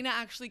 Elena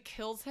actually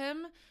kills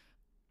him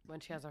when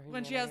she has her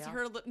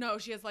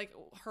she has like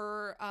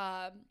her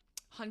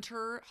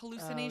hunter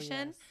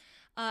hallucination.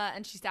 Oh, yes.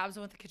 And she stabs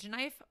him with a kitchen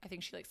knife. I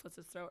think she like slits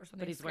his throat or something.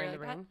 But he's wearing the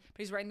ring. But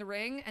he's wearing the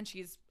ring, and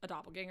she's a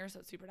doppelganger, so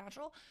it's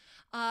supernatural.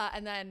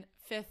 And then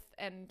 5th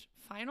and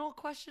final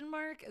question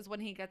mark is when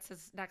he gets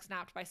his neck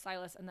snapped by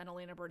Silas, and then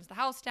Elena burns the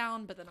house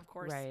down. But then of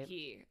course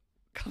he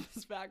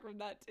comes back from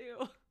that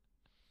too.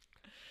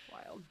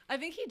 Wild. I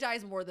think he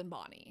dies more than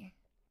Bonnie.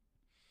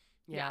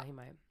 Yeah, he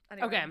might.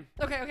 Anyway.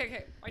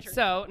 Okay. My turn.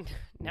 So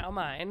now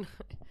mine.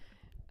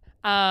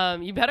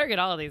 You better get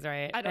all of these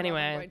right. I don't know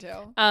if I'm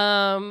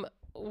going to.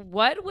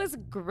 What was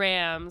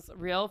Graham's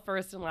real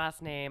first and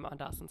last name on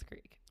Dawson's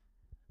Creek?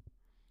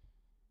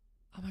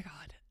 Oh my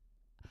God.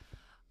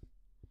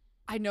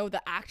 I know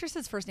the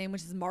actress's first name,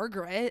 which is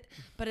Margaret,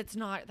 but it's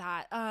not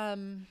that.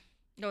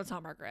 No, it's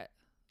not Margaret.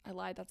 I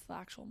lied. That's the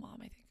actual mom,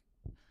 I think.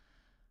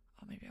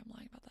 Oh, maybe I'm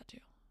lying about that too.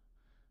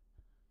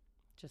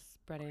 Just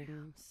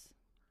spreading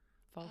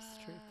false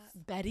truths.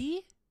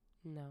 Betty?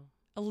 No.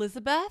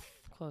 Elizabeth?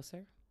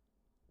 Closer.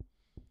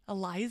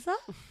 Eliza?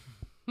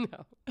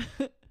 No.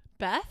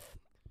 Beth?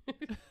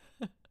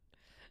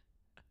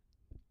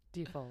 Do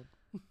you fold?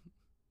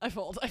 I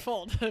fold.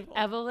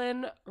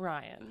 Evelyn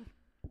Ryan.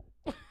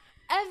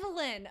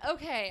 Evelyn.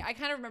 Okay, I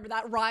kind of remember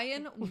that.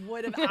 Ryan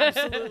would have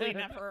absolutely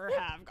never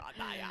have gotten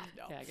that. Yeah,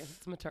 no. Yeah, I guess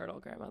it's maternal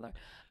grandmother.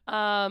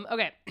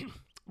 Okay.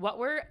 What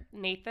were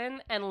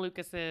Nathan and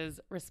Lucas's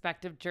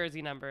respective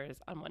jersey numbers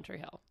on One Tree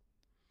Hill?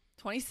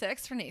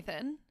 26 for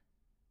Nathan.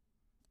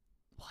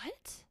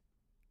 What?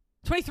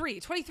 23,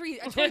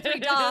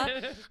 duh.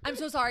 I'm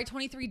so sorry,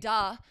 23,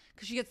 duh,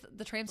 because she gets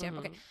the tram stamp.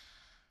 Okay.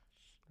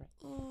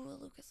 Oh,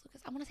 Lucas.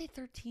 I want to say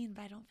 13,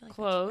 but I don't feel like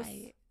close. That's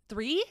right.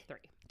 3?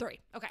 3.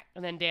 Okay.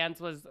 And then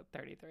Dan's was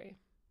 33.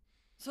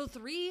 So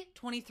 3,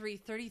 23,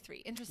 33.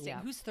 Interesting.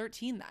 Yeah. Who's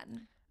 13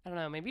 then? I don't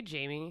know. Maybe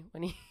Jamie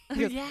when he.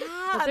 Goes, yeah.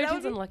 Well,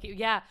 13's unlucky.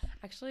 Yeah,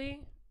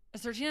 actually.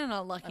 Is 13 an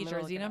unlucky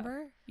jersey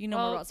number? You know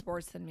more about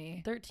sports than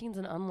me. 13's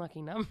an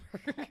unlucky number.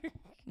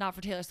 Not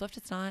for Taylor Swift.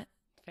 It's not.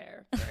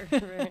 Fair.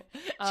 Right.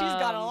 She's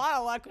got a lot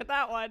of luck with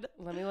that one.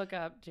 Let me look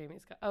up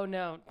Jamie's. Oh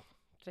no,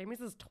 Jamie's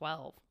is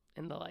 12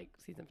 in the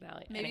season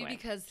finale. Maybe anyway.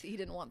 Because he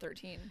didn't want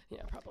 13.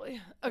 Yeah,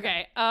 probably.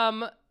 Okay.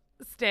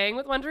 Staying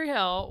with One Tree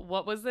Hill,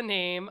 what was the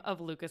name of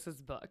Lucas's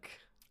book?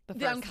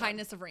 The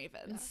Unkindness of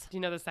Ravens. Yeah. Do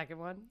you know the second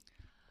one?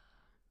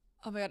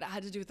 Oh my God, it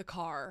had to do with the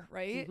car,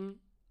 right?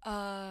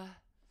 Mm-hmm.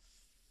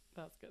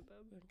 That's good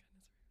though.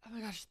 Oh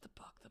my gosh, the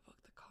car,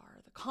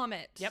 the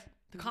Comet. Yep.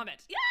 The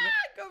Comet. Yeah,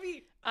 yep. go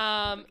me.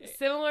 Okay.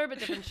 Similar but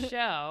different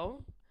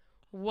show.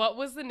 What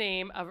was the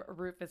name of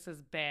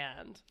Rufus's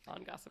band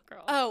on Gossip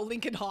Girl? Oh,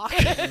 Lincoln Hawk.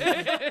 Every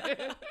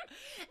time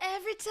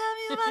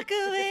you walk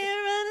away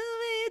or run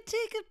away,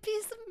 take a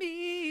piece of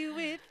me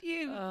with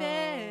you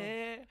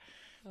there.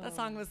 That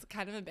song was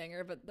kind of a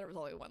banger, but there was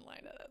only one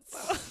line in it.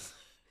 So.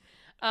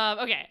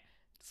 Okay,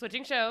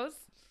 switching shows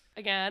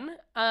again.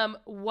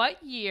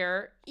 What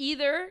year? You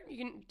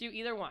can do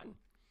either one.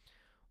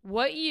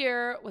 What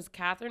year was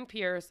Catherine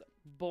Pierce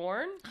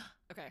born?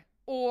 Okay.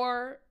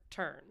 Or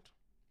turned?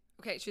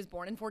 Okay, she was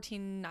born in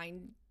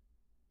 1490.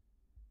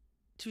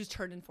 She was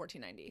turned in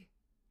 1490.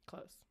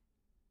 Close.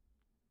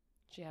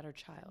 She had her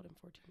child in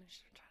 1490.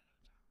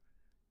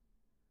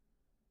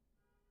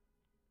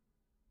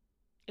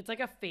 It's like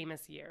a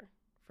famous year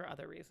for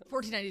other reasons.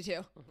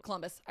 1492,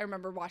 Columbus. I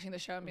remember watching the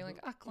show and being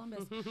like,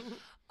 Columbus.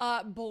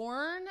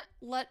 Born,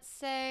 let's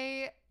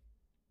say.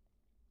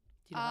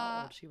 Do you know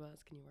how old she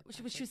was? Can you work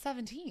She was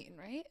 17,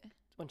 right?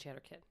 When she had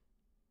her kid.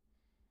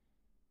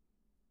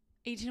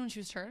 18 when she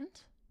was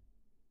turned?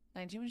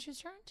 19 when she was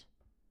turned?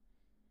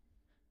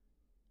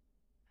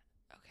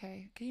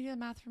 Okay. Can you do the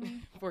math for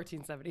me?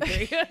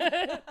 1473.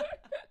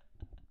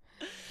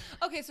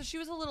 Okay, so she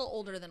was a little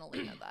older than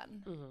Elena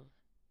then.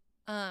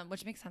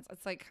 Which makes sense.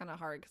 It's like kind of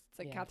hard because it's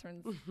like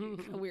Catherine's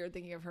weird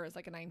thinking of her as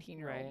like a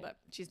 19-year-old, but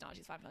she's not.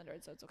 She's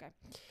 500, so it's okay.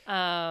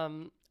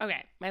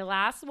 Okay, my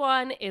last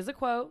one is a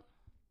quote.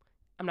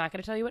 I'm not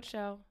going to tell you what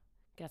show,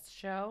 guest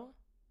show,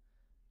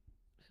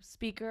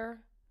 speaker,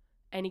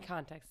 any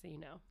context that you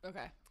know.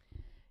 Okay.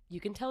 You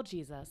can tell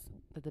Jesus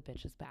that the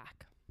bitch is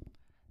back.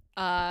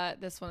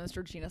 This one is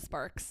Georgina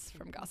Sparks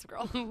from Gossip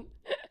Girl.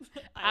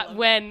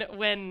 When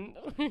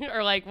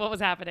or like what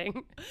was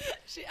happening?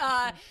 She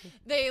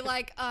they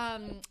like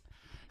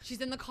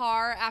she's in the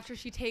car after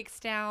she takes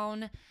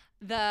down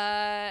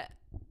the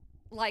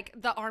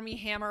Army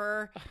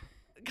Hammer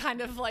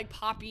kind of like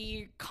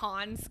poppy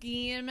con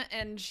scheme,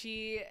 and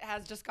she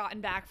has just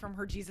gotten back from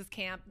her Jesus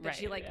camp that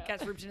she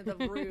gets roped into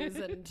the ruse,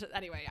 and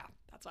anyway,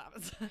 that's what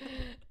happens.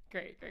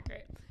 Great.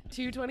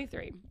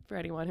 2:23 for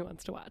anyone who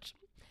wants to watch.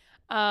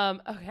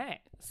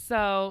 Okay,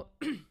 so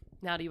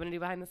now do you want to do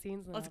behind the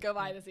scenes? Let's go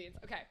behind the scenes.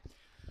 Okay.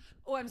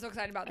 Oh, I'm so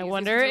excited about these. I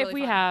wonder if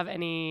we have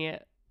any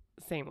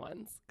same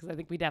ones, because I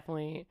think we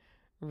definitely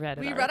read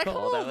an article. We read a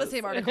couple of the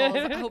same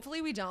articles.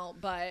 Hopefully we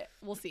don't, but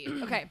we'll see.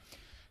 Okay.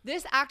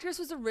 This actress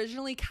was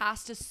originally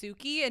cast as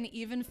Suki and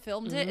even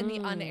filmed it in the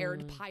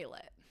unaired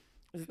pilot.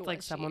 Is it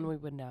like someone we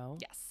would know?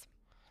 Yes.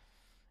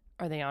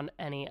 Are they on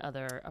any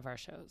other of our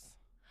shows?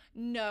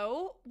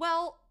 No.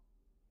 Well,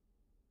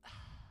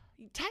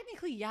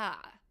 technically, yeah.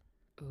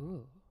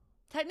 Ooh.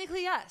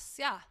 Technically, yes.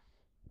 Yeah.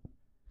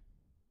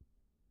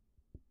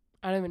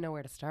 I don't even know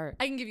where to start.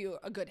 I can give you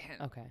a good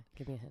hint. Okay.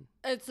 Give me a hint.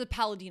 It's a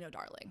Palladino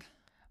darling.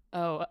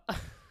 Oh,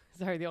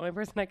 sorry. The only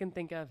person I can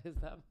think of is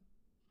them.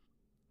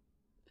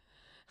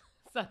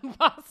 Sun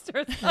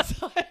Foster.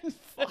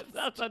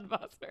 Sun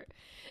Foster.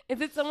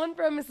 Is it someone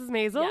from Mrs.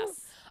 Maisel?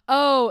 Yes.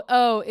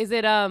 Oh, is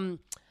it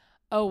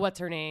what's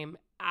her name?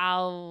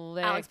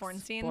 Alex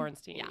Bornstein.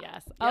 Yeah.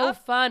 Yes. Yep. Oh,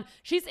 fun.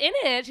 She's in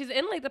it. She's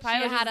in like the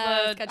pilot. She had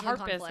a scheduling harpist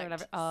conflict, or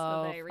whatever. so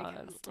Oh, they fun.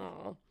 recast.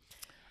 Oh.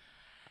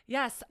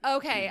 Yes.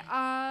 Okay.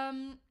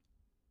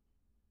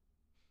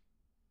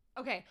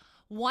 Okay.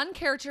 One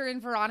character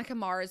in Veronica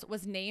Mars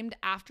was named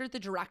after the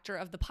director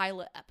of the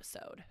pilot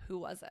episode. Who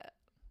was it?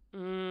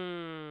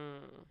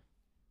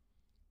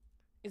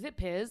 Is it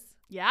Piz?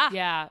 Yeah.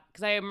 Yeah,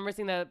 because I remember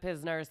seeing the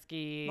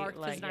Piznarsky. Mark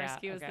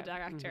Piznarsky was the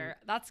director.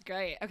 Mm-hmm. That's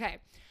great. Okay.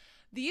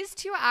 These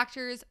two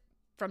actors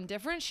from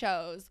different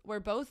shows were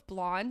both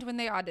blonde when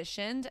they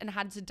auditioned and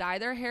had to dye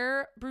their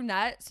hair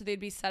brunette so they'd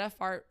be set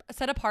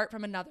apart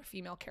from another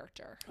female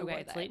character. Who were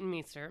it's they? Leighton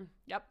Meester.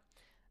 Yep.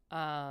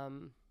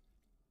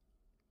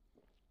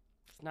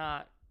 It's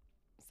not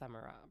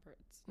Summer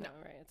Roberts. No,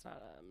 right? It's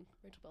not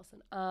Rachel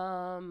Bilson.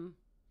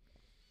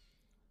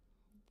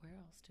 Where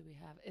else do we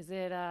have? Is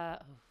it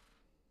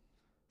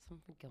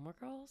someone from Gilmore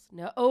Girls?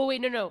 No. Oh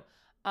wait, no.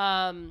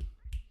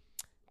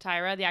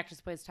 Tyra, the actress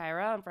who plays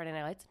Tyra on Friday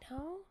Night Lights.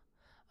 No.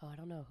 Oh, I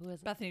don't know. Who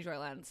is it? Bethany Joy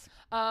Lenz.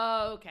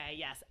 Oh, okay.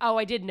 Yes. Oh,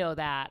 I did know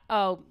that.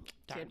 Oh,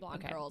 darn.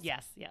 Blonde Okay. curls.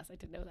 Yes, I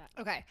did know that.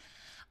 Okay.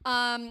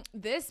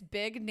 This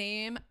big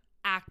name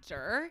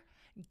actor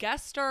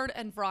guest starred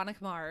in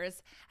Veronica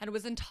Mars and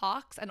was in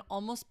talks and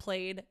almost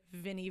played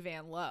Vinnie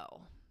Van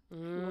Lowe. Who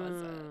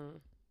was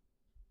it?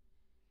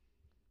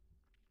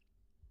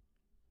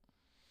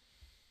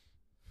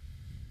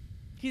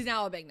 He's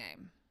now a big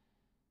name.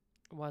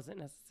 Wasn't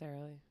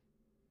necessarily.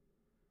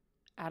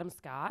 Adam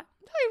Scott?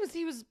 No,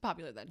 he was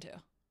popular then too.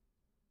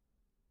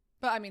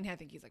 But I mean, I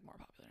think he's like more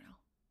popular now.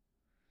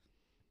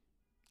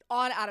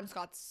 On Adam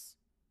Scott's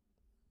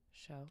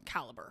show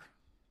caliber.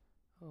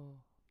 Oh.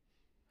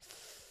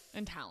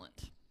 And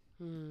talent.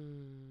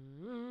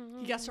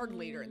 He guest starred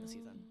later in the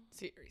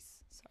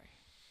series. Sorry.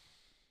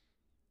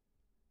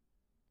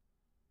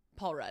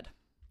 Paul Rudd.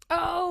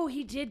 Oh,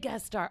 he did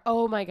guest star.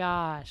 Oh my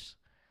gosh.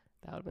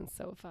 That would have been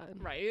so fun.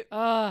 Right?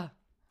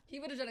 He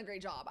would have done a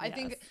great job. I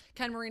think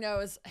Ken Marino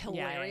is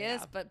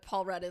hilarious, but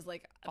Paul Rudd is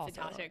like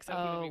fantastic. So he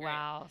would be great.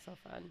 Wow, so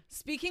fun.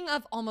 Speaking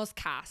of almost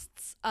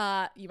casts,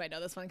 you might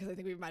know this one because I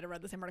think we might have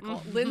read the same article.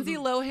 Lindsay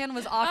Lohan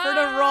was offered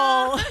a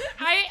role.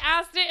 I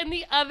asked it in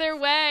the other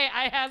way.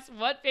 I asked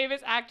what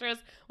famous actress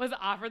was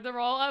offered the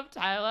role of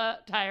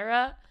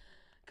Tyra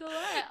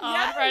Collette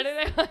on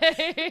Friday Night Lights.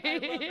 I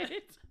love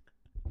it.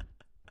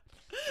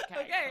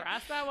 Okay.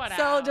 Cross that one out.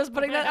 So just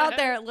putting that out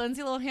there,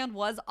 Lindsay Lohan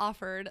was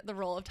offered the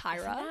role of Tyra.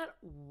 Isn't that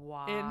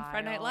wild? In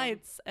Friday Night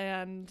Lights,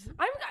 and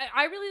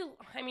I really,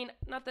 I mean,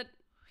 not that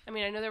I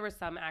mean, I know there were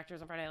some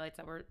actors on Friday Night Lights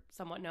that were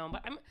somewhat known,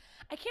 but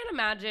I can't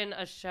imagine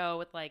a show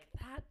with like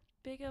that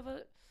big of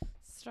a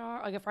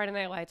star, like a Friday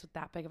Night Lights with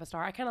that big of a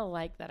star. I kind of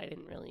like that I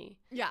didn't really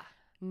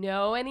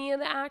know any of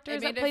the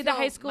actors that played the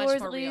high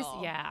schoolers at least. Real.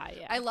 Yeah.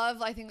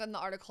 I think in the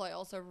article I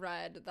also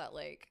read that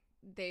like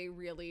they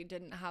really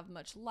didn't have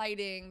much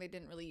lighting. They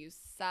didn't really use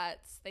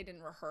sets. They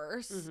didn't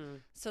rehearse. Mm-hmm.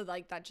 So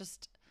like that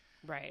just...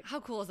 Right. How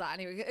cool is that?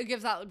 Anyway, it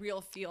gives that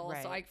real feel.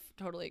 Right. So I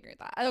totally agree with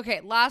that.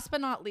 Okay. Last but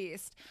not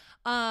least,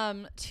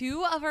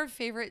 2 of our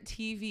favorite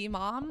TV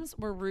moms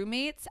were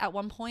roommates at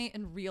one point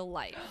in real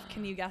life.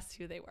 Can you guess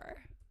who they were?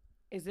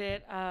 Is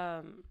it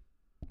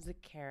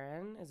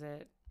Karen? Is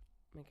it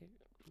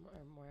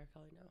Moira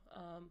Kelly?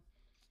 No.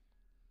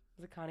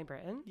 Is it Connie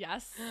Britton?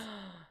 Yes.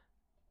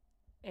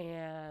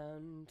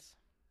 And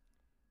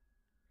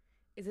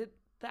is it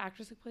the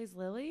actress who plays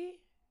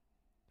Lily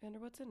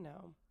Vanderwoodson?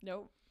 No.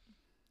 Nope.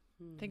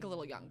 Think a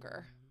little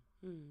younger.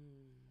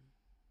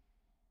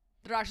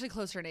 They're actually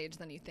closer in age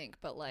than you think,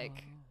 but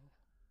like...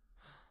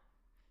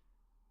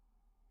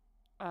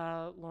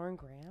 Lauren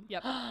Graham?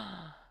 Yep.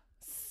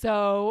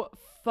 So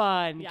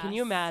fun. Yes. Can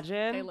you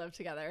imagine? They live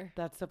together.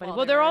 That's so funny.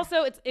 Well, they're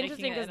also... It's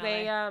interesting because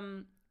they...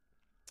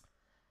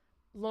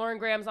 Lauren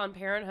Graham's on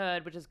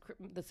Parenthood, which is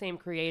the same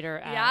creator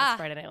as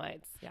Friday Night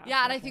Lights.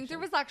 Yeah, and I think there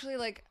was actually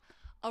like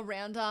a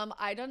random...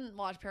 I didn't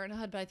watch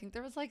Parenthood, but I think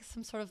there was like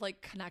some sort of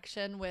like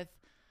connection with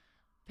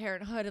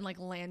Parenthood and like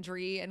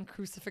Landry and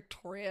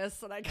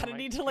Crucifixtorius, and I kind of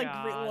need to like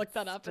look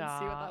that up and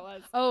see what that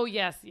was. Oh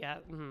yes, yeah.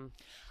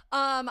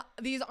 Mm-hmm.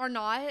 These are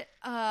not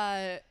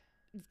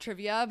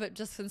trivia, but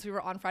just since we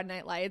were on Friday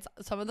Night Lights,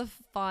 some of the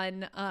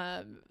fun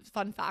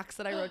facts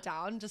that I wrote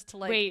down just to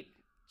like. Wait.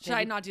 Should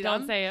I not do Don't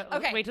them? say it.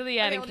 Okay. Wait till the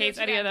end in case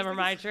any of them are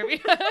my trivia.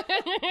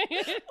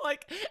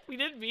 Like, we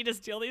didn't mean to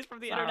steal these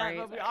from the internet,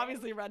 but we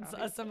obviously read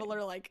a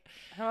similar like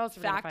how else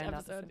fact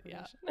episode.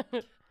 Yeah.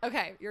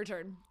 Okay, your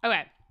turn.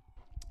 Okay.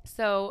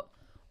 So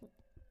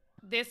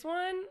this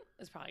one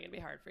is probably going to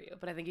be hard for you,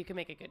 but I think you can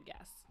make a good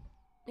guess.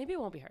 Maybe it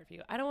won't be hard for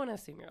you. I don't want to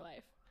assume your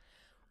life.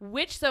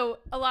 So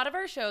a lot of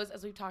our shows,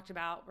 as we've talked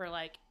about, were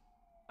like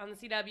on the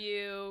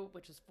CW,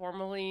 which is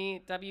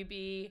formerly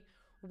WB.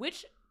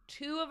 Which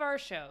 2 of our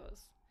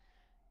shows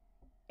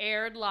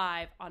aired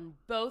live on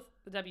both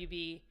the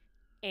WB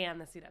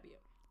and the CW?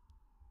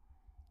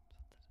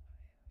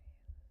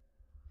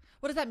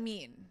 What does that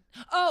mean?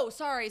 Oh,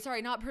 sorry,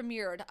 not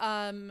premiered.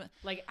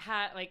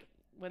 Like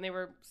when they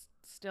were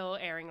still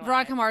airing live.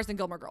 Veronica Mars and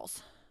Gilmore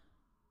Girls.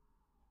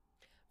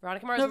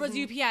 Veronica Mars. No, it was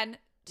UPN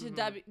to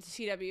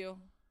CW.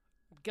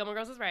 Gilmore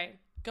Girls is right.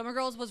 Gilmore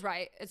Girls was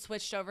right. It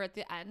switched over at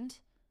the end.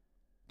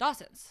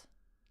 Dawson's.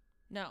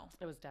 No.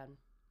 It was done.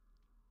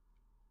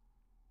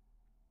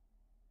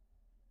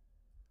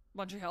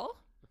 One Tree Hill?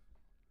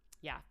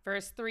 Yeah.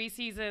 First 3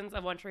 seasons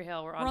of One Tree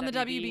Hill were on the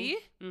WB.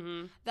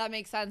 Mm-hmm. That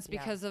makes sense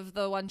because of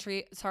the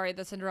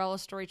Cinderella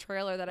story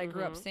trailer that I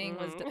grew up seeing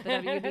was the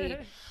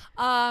WB.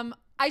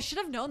 I should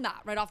have known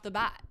that right off the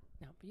bat.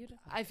 No,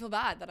 beautiful. I feel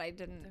bad that I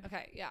didn't.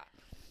 Okay, yeah.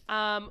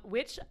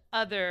 Which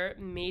other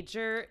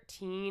major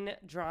teen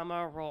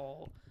drama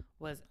role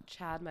was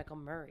Chad Michael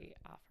Murray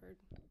offered?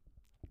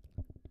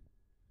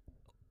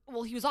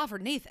 Well, he was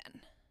offered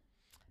Nathan.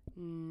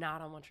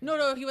 Not on One Tree.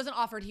 No, he wasn't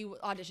offered. He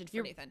auditioned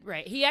for Nathan.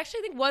 Right. He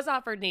actually was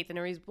offered Nathan,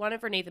 or he's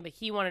wanted for Nathan, but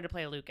he wanted to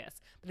play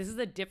Lucas. But this is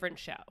a different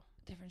show.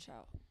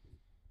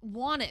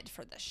 Wanted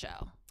for this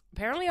show.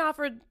 Apparently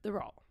offered the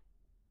role.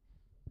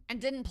 And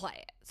didn't play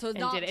it. So it's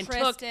not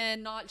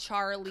Tristan, not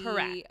Charlie.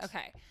 Correct.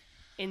 Okay.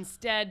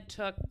 Instead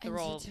took the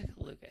role of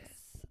Lucas.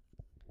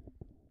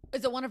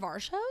 Is it one of our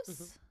shows?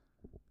 Mm-hmm.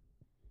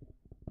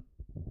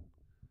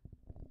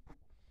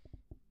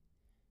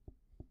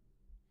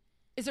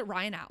 Is it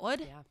Ryan Atwood?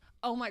 Yeah.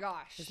 Oh my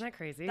gosh. Isn't that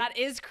crazy? That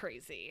is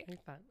crazy.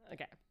 Fun.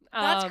 Okay.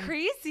 That's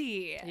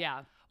crazy.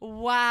 Yeah.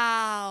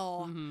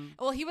 Wow. Mm-hmm.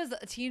 Well, he was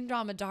a teen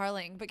drama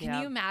darling, but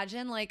can you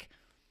imagine like,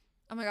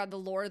 oh my God, the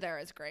lore there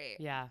is great.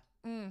 Yeah.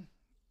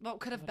 What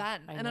could have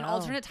been? And an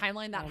alternate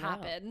timeline that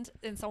happened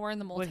in somewhere in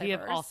the multiverse. Would he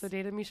have also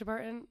dated Mischa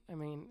Barton? I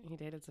mean, he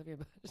dated Sophia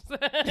Bush.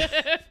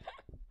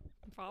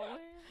 Probably.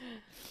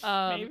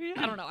 Maybe.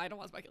 I don't know. I don't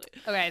want to speculate.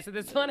 Okay, so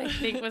this one I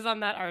think was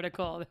on that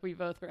article that we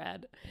both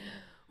read.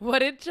 What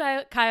did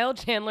Kyle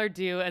Chandler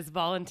do as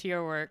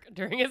volunteer work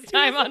during his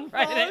time on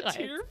Friday Night Lights?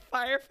 Volunteer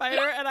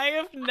firefighter, and I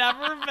have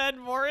never been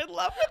more in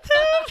love with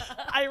him.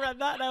 I read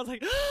that and I was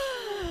like,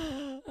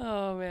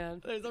 oh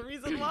man, there's a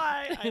reason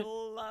why I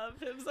love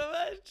him so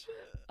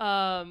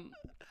much.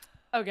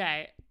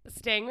 Okay,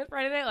 staying with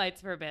Friday Night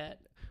Lights for a bit.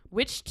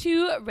 Which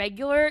 2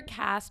 regular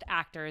cast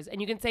actors, and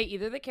you can say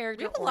either the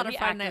character or the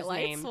actor's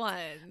name. Ones.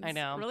 I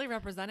know, really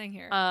representing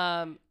here.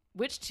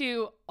 Which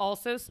 2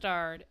 also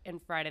starred in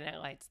Friday Night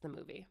Lights, the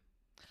movie?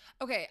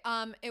 Okay,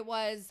 it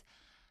was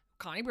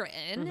Connie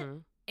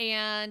Britton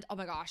and, oh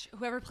my gosh,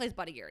 whoever plays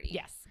Buddy Garrity.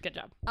 Yes, good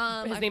job.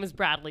 His name is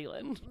Brad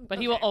Leland, but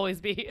he will always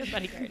be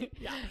Buddy Garrity.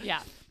 Yeah.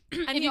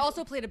 And he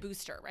also played a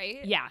booster,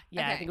 right? Yeah.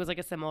 Okay. I think it was like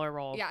a similar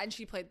role. Yeah, and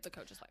she played the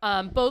coach's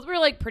wife. Both were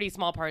like pretty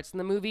small parts in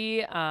the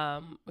movie,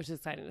 which is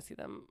exciting to see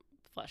them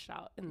fleshed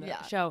out in the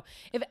Yeah. show.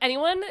 If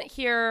anyone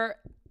here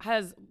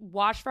has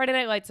watched Friday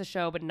Night Lights, the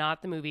show, but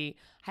not the movie,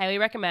 highly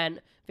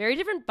recommend. Very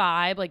different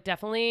vibe, like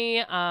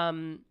definitely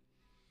kind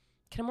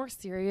of more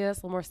serious, a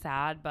little more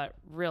sad, but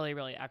really,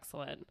 really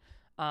excellent.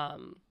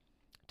 Tim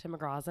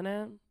McGraw's in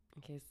it,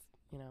 in case,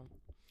 you know.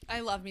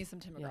 I love me some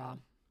Tim McGraw. Yeah.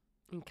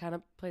 He kind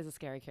of plays a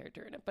scary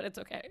character in it, but it's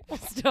okay.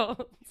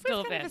 still He's a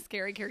kind fan. of a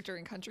scary character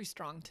in Country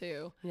Strong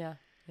too. Yeah.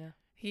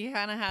 He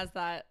kind of has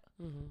that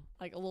Mm-hmm.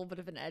 like a little bit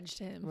of an edge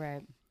to him.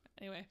 Right.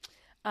 Anyway.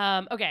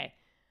 Okay.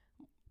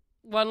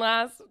 One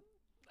last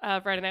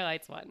Friday Night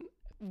Lights one.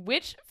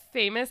 Which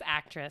famous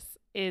actress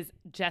is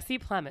Jessie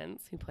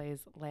Plemons, who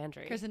plays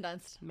Landry? Kirsten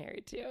Dunst.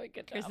 Married to.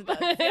 Good job. Kirsten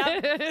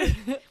Dunst.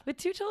 Yeah. With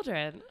 2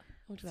 children.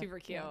 Super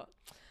cute.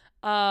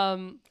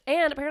 And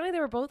apparently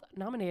they were both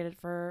nominated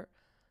for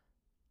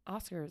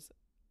Oscars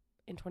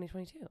in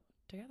 2022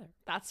 together.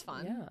 That's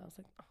fun. Yeah. I was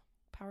like, oh,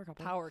 power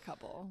couple. Power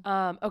couple.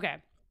 Okay.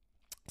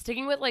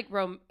 Sticking with like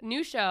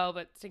new show,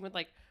 but sticking with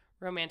like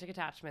romantic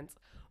attachments.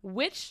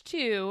 Which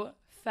 2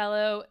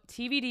 fellow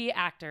TVD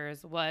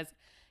actors was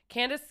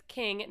Candace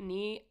King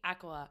Nee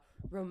Aquila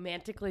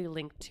romantically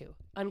linked to?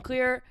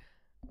 Unclear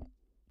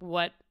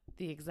what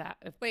the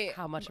exact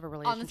how much of a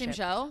relationship on the same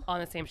show. On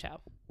the same show.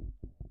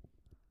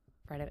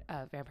 Friday,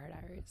 Vampire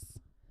Diaries.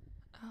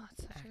 Oh,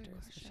 that's such Actors a good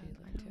was question. she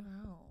I linked don't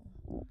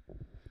know.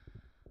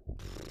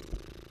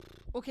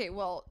 Okay,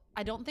 well,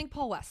 I don't think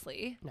Paul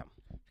Wesley. No.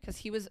 Because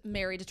he was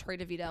married to Troy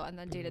DeVito and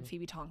then dated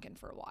Phoebe Tonkin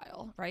for a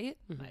while, right?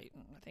 Mm-hmm.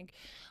 I think.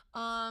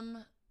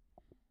 I'm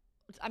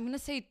gonna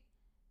say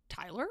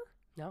Tyler.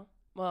 No.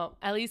 Well,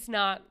 at least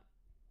not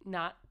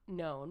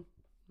known.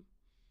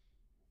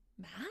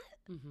 Matt.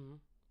 Mm-hmm.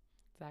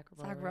 Zach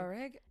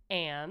Rohrig.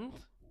 And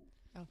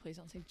Oh, please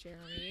don't say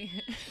Jeremy.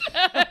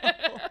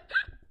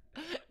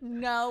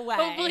 No way.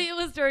 hopefully it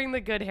was during the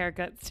good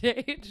haircut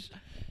stage.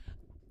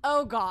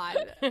 Oh God.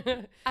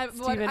 I hope it's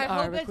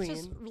McQueen.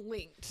 just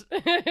linked.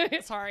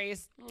 Sorry,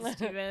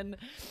 Steven.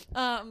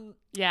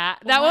 Yeah,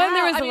 that one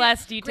there was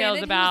less details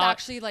granted, about. He was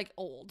actually like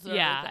old.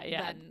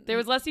 Yeah. There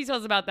was less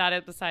details about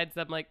that besides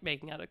them like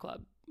making out a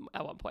club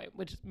at one point,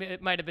 which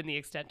it might have been the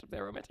extent of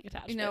their romantic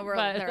attachment. You know,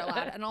 they're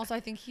allowed, and also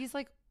I think he's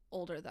like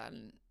older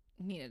than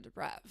Nina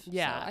Dobrev.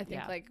 Yeah, so I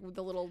think like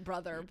the little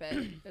brother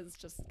bit is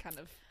just kind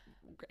of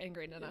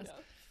ingrained in us.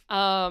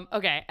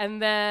 Okay,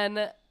 and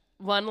then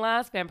one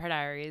last Vampire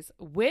Diaries.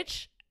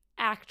 Which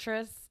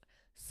actress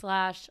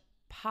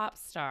 / pop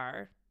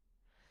star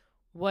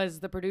was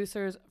the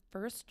producer's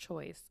first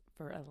choice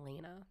for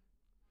Elena?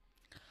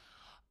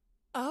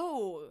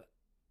 Oh,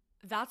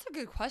 that's a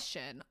good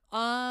question.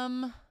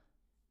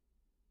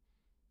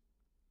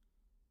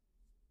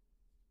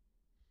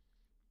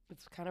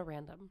 It's kind of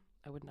random.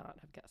 I would not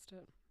have guessed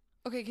it.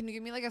 Okay, can you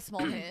give me like a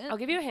small hint? I'll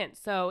give you a hint.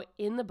 So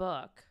in the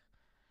book,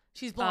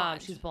 She's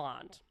blonde. she's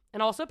blonde.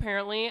 And also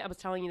apparently, I was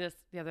telling you this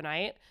the other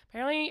night,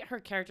 apparently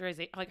her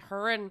characterization, like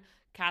her and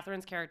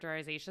Catherine's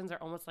characterizations are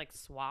almost like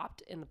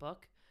swapped in the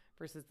book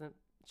versus the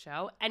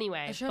show.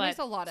 Anyway, It sure makes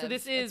a lot so of.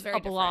 this it's is very a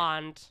different.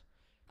 blonde.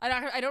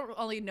 I don't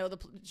only know the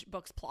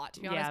book's plot,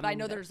 to be honest, Yeah, but I me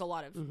know neither. there's a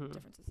lot of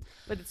differences.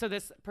 But so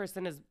this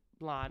person is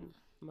blonde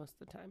most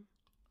of the time.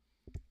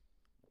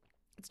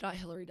 It's not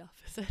Hilary Duff,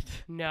 is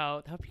it?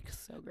 No, that would be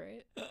so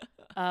great.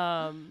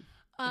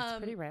 It's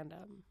pretty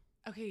random.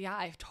 Okay, yeah,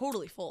 I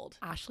totally fold.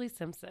 Ashley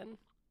Simpson.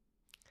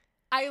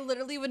 I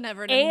literally would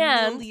never in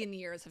And a million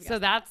years have guessed So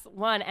that's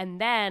one. And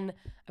then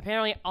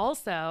apparently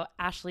also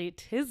Ashley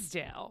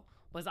Tisdale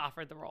was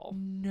offered the role.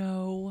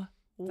 No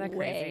that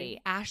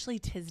crazy? Ashley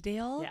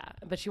Tisdale? Yeah.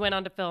 But she went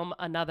on to film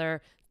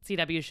another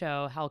CW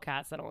show,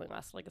 Hellcats, that only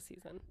lasted like a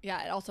season.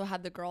 Yeah, it also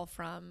had the girl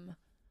from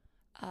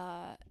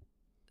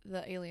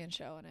the Alien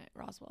show in it,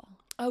 Roswell.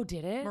 Oh,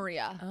 did it?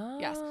 Maria. Oh.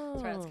 Yes.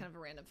 Sorry, that's kind of a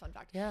random fun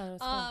fact. Yeah. That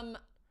was fun.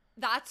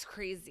 That's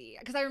crazy.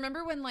 Because I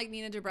remember when like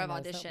Nina Dobrev I know,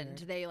 it's so auditioned,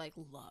 weird. they like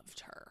loved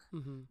her.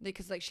 Mm-hmm.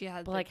 Because like she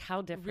had But like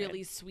how different?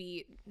 really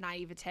sweet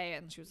naivete,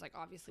 and she was like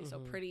obviously so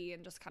pretty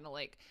and just kind of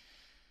like,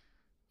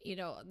 you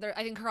know,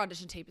 I think her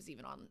audition tape is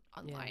even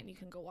online. You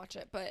can go watch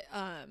it. But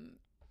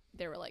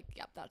they were like,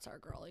 yep, that's our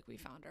girl. Like we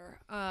found her.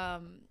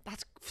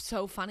 That's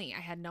so funny. I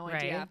had no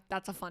idea. Right?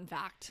 That's a fun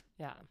fact.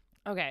 Yeah.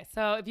 Okay.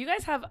 So if you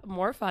guys have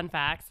more fun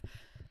facts,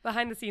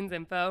 behind the scenes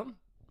info,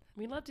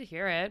 we'd love to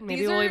hear it.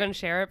 Maybe we'll even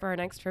share it for our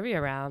next trivia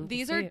round.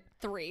 These We'll are see.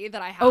 3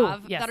 that I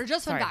have yes. that are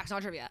just fun Sorry. facts,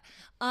 not trivia.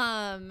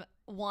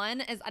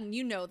 One is, and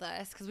you know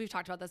this because we've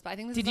talked about this, but I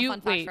think this Did is you a fun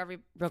fact wait, for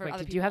real quick?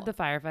 other Did you have people.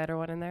 the firefighter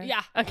one in there?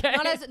 Yeah. Okay.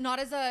 Not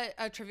as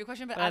a trivia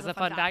question, but as a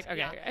fun fact. Okay.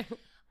 Yeah. Okay.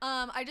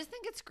 I just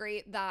think it's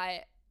great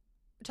that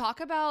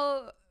talk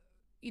about,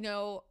 you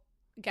know,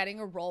 getting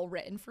a role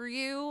written for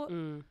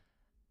you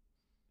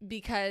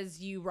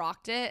because you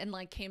rocked it and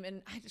like came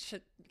in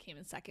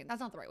second. That's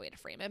not the right way to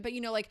frame it, but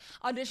you know, like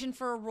auditioned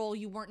for a role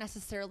you weren't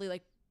necessarily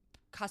like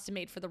custom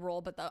made for the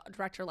role, but the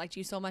director liked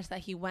you so much that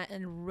he went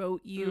and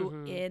wrote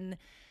you in.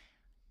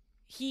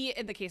 He,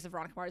 in the case of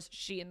Veronica Mars,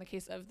 she, in the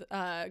case of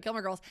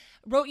Gilmore Girls,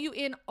 wrote you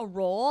in a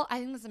role. I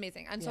think that's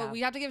amazing. And so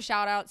we have to give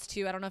shout outs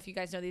to, I don't know if you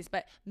guys know these,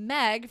 but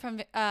Meg from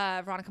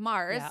Veronica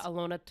Mars. Yeah,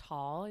 Alona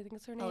Tall, I think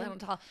it's her name. Alona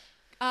Tall.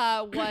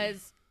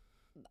 was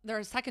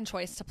their second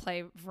choice to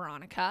play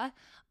Veronica.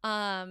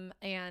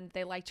 And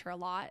they liked her a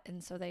lot.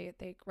 And so they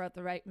wrote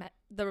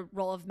the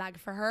role of Meg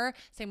for her.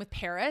 Same with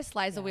Paris.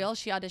 Liza Wheel,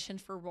 she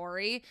auditioned for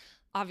Rory.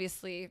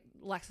 Obviously,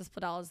 Alexis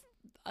Bledel is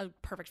a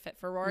perfect fit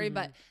for Rory,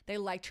 but they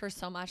liked her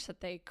so much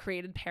that they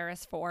created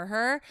Paris for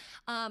her.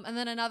 And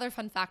then another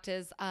fun fact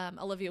is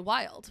Olivia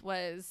Wilde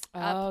was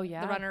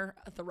the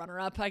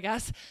runner-up, I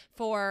guess,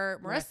 for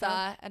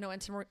Marissa, and it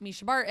went to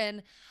Mischa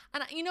Barton.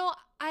 And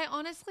I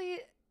honestly,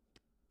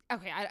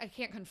 I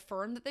can't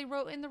confirm that they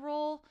wrote in the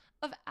role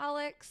of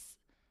Alex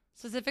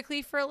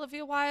specifically for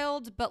Olivia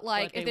Wilde, but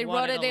if they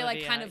wrote it, they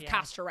kind of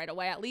cast her right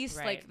away. At least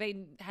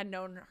they had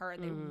known her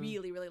and they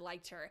really, really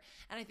liked her.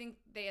 And I think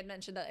they had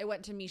mentioned that it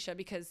went to Mischa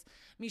because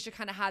Mischa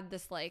kind of had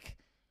this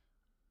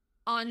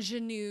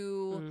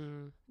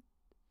ingenue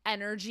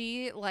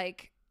energy,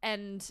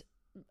 and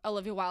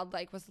Olivia Wilde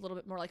was a little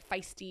bit more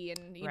feisty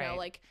and you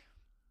know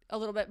a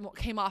little bit more,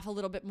 came off a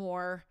little bit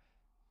more,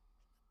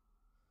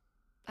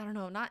 I don't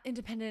know, not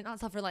independent, not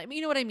self-reliant, but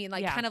you know what I mean,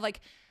 kind of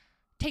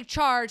take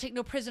charge, take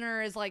no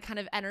prisoners, kind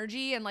of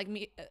energy. And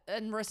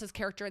and Marissa's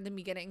character in the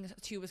beginning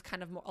too was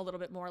kind of a little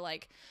bit more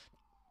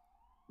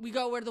we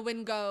go where the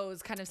wind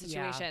goes kind of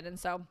situation. And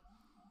so,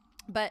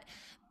 but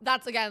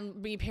that's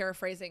again me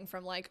paraphrasing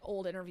from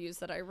old interviews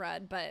that I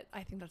read, but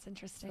I think that's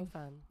interesting. So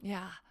fun.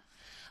 Yeah.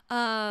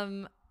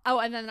 And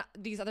then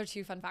these other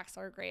two fun facts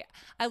are great.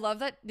 I love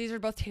that these are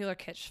both Taylor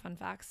Kitsch fun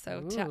facts.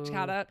 So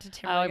shout out to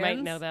Tim. I might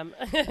know them.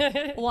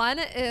 One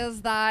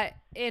is that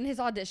in his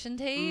audition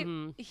tape,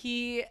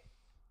 he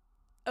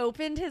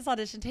opened his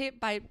audition tape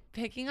by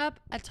picking up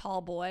a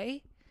tall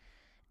boy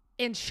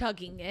and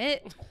chugging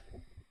it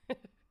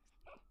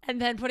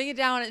and then putting it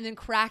down and then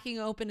cracking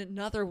open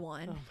another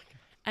one. Oh my God.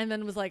 And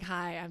then was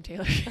hi, I'm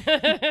Taylor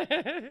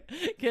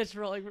Kitsch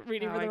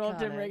reading for the role of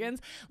Tim Riggins.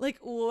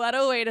 What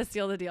a way to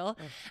seal the deal.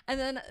 Oh. And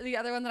then the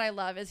other one that I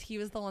love is he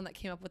was the one that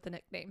came up with the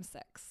nickname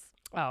Six.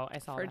 Oh, I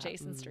saw for that.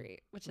 Jason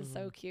Street, which is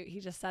so cute. He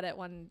just said it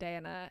one day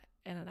in an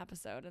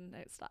episode and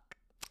it stuck.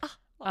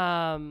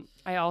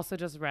 I also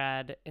just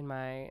read in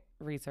my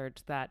research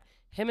that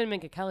him and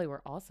Minka Kelly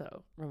were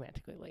also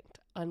romantically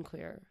linked.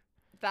 Unclear.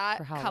 That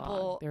for how couple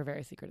long. They were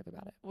very secretive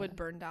about it. Would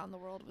burn down the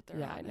world with their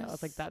hotness. I know.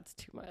 It's that's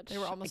too much. They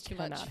were almost too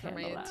much for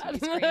my TV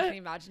screen. Can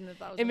you imagine if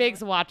that was it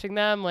makes watching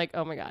them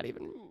oh my God,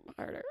 even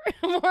harder,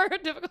 more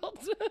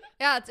difficult.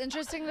 Yeah, it's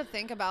interesting to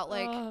think about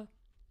I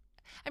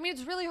mean,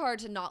 it's really hard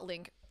to not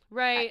link.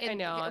 Right, I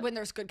know. When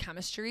there's good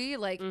chemistry,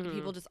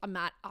 people just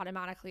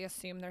automatically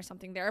assume there's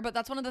something there. But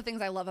that's one of the things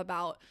I love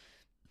about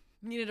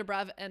Nina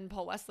Dobrev and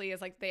Paul Wesley is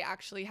they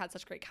actually had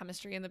such great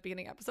chemistry in the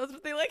beginning episodes,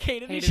 but they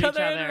hated each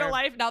other in real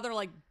life. Now they're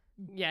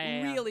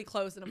really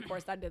close, and of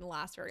course that didn't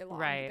last very long.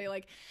 Right.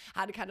 They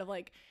had to kind of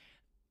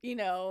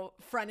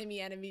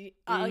frenemy enemy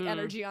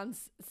energy on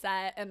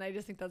set, and I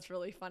just think that's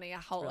really funny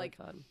how really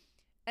fun.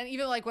 And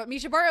even what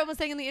Mischa Barton was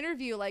saying in the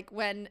interview,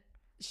 when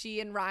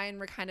she and Ryan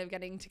were kind of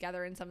getting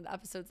together in some of the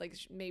episodes,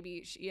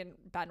 maybe she and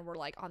Ben were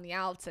on the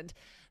outs, and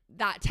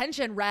that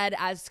tension read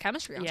as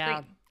chemistry on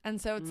screen.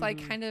 And so it's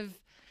kind of,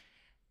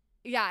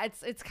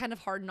 it's kind of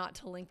hard not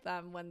to link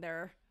them when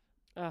they're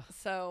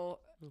so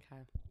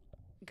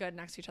good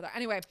next to each other.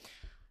 Anyway,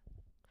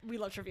 we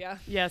love trivia.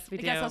 Yes, we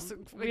do.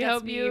 We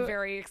hope you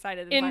very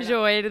excited.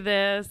 Enjoyed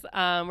this.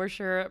 We're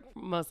sure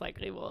most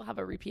likely we'll have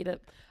a repeat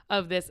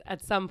of this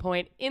at some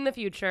point in the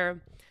future.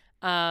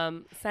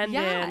 Send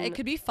in. It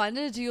could be fun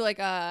to do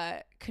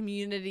a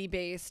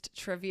community-based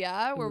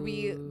trivia where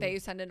they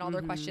send in all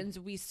their questions.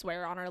 We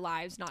swear on our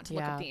lives not to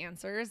look up the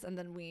answers, and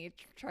then we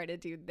try to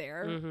do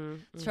their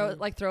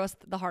throw us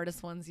the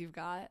hardest ones you've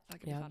got.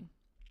 That could be fun.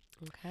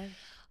 Okay.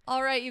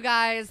 All right, you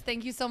guys,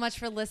 thank you so much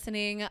for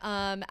listening.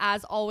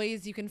 As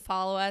always, you can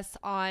follow us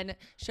on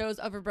Shows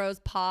Over Bros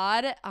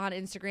Pod on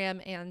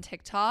Instagram and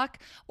TikTok,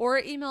 or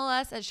email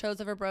us at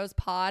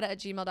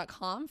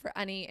showsoverbrospod@gmail.com for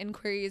any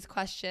inquiries,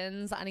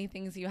 questions, any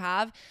things you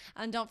have.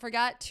 And don't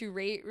forget to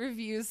rate,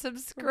 review,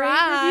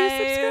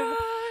 subscribe.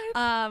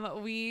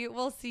 We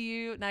will see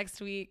you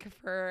next week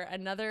for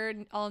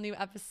another all-new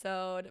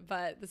episode,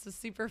 but this was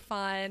super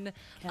fun.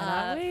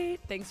 Cannot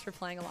wait. Thanks for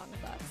playing along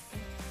with us.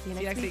 See you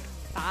next week.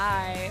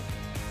 Bye.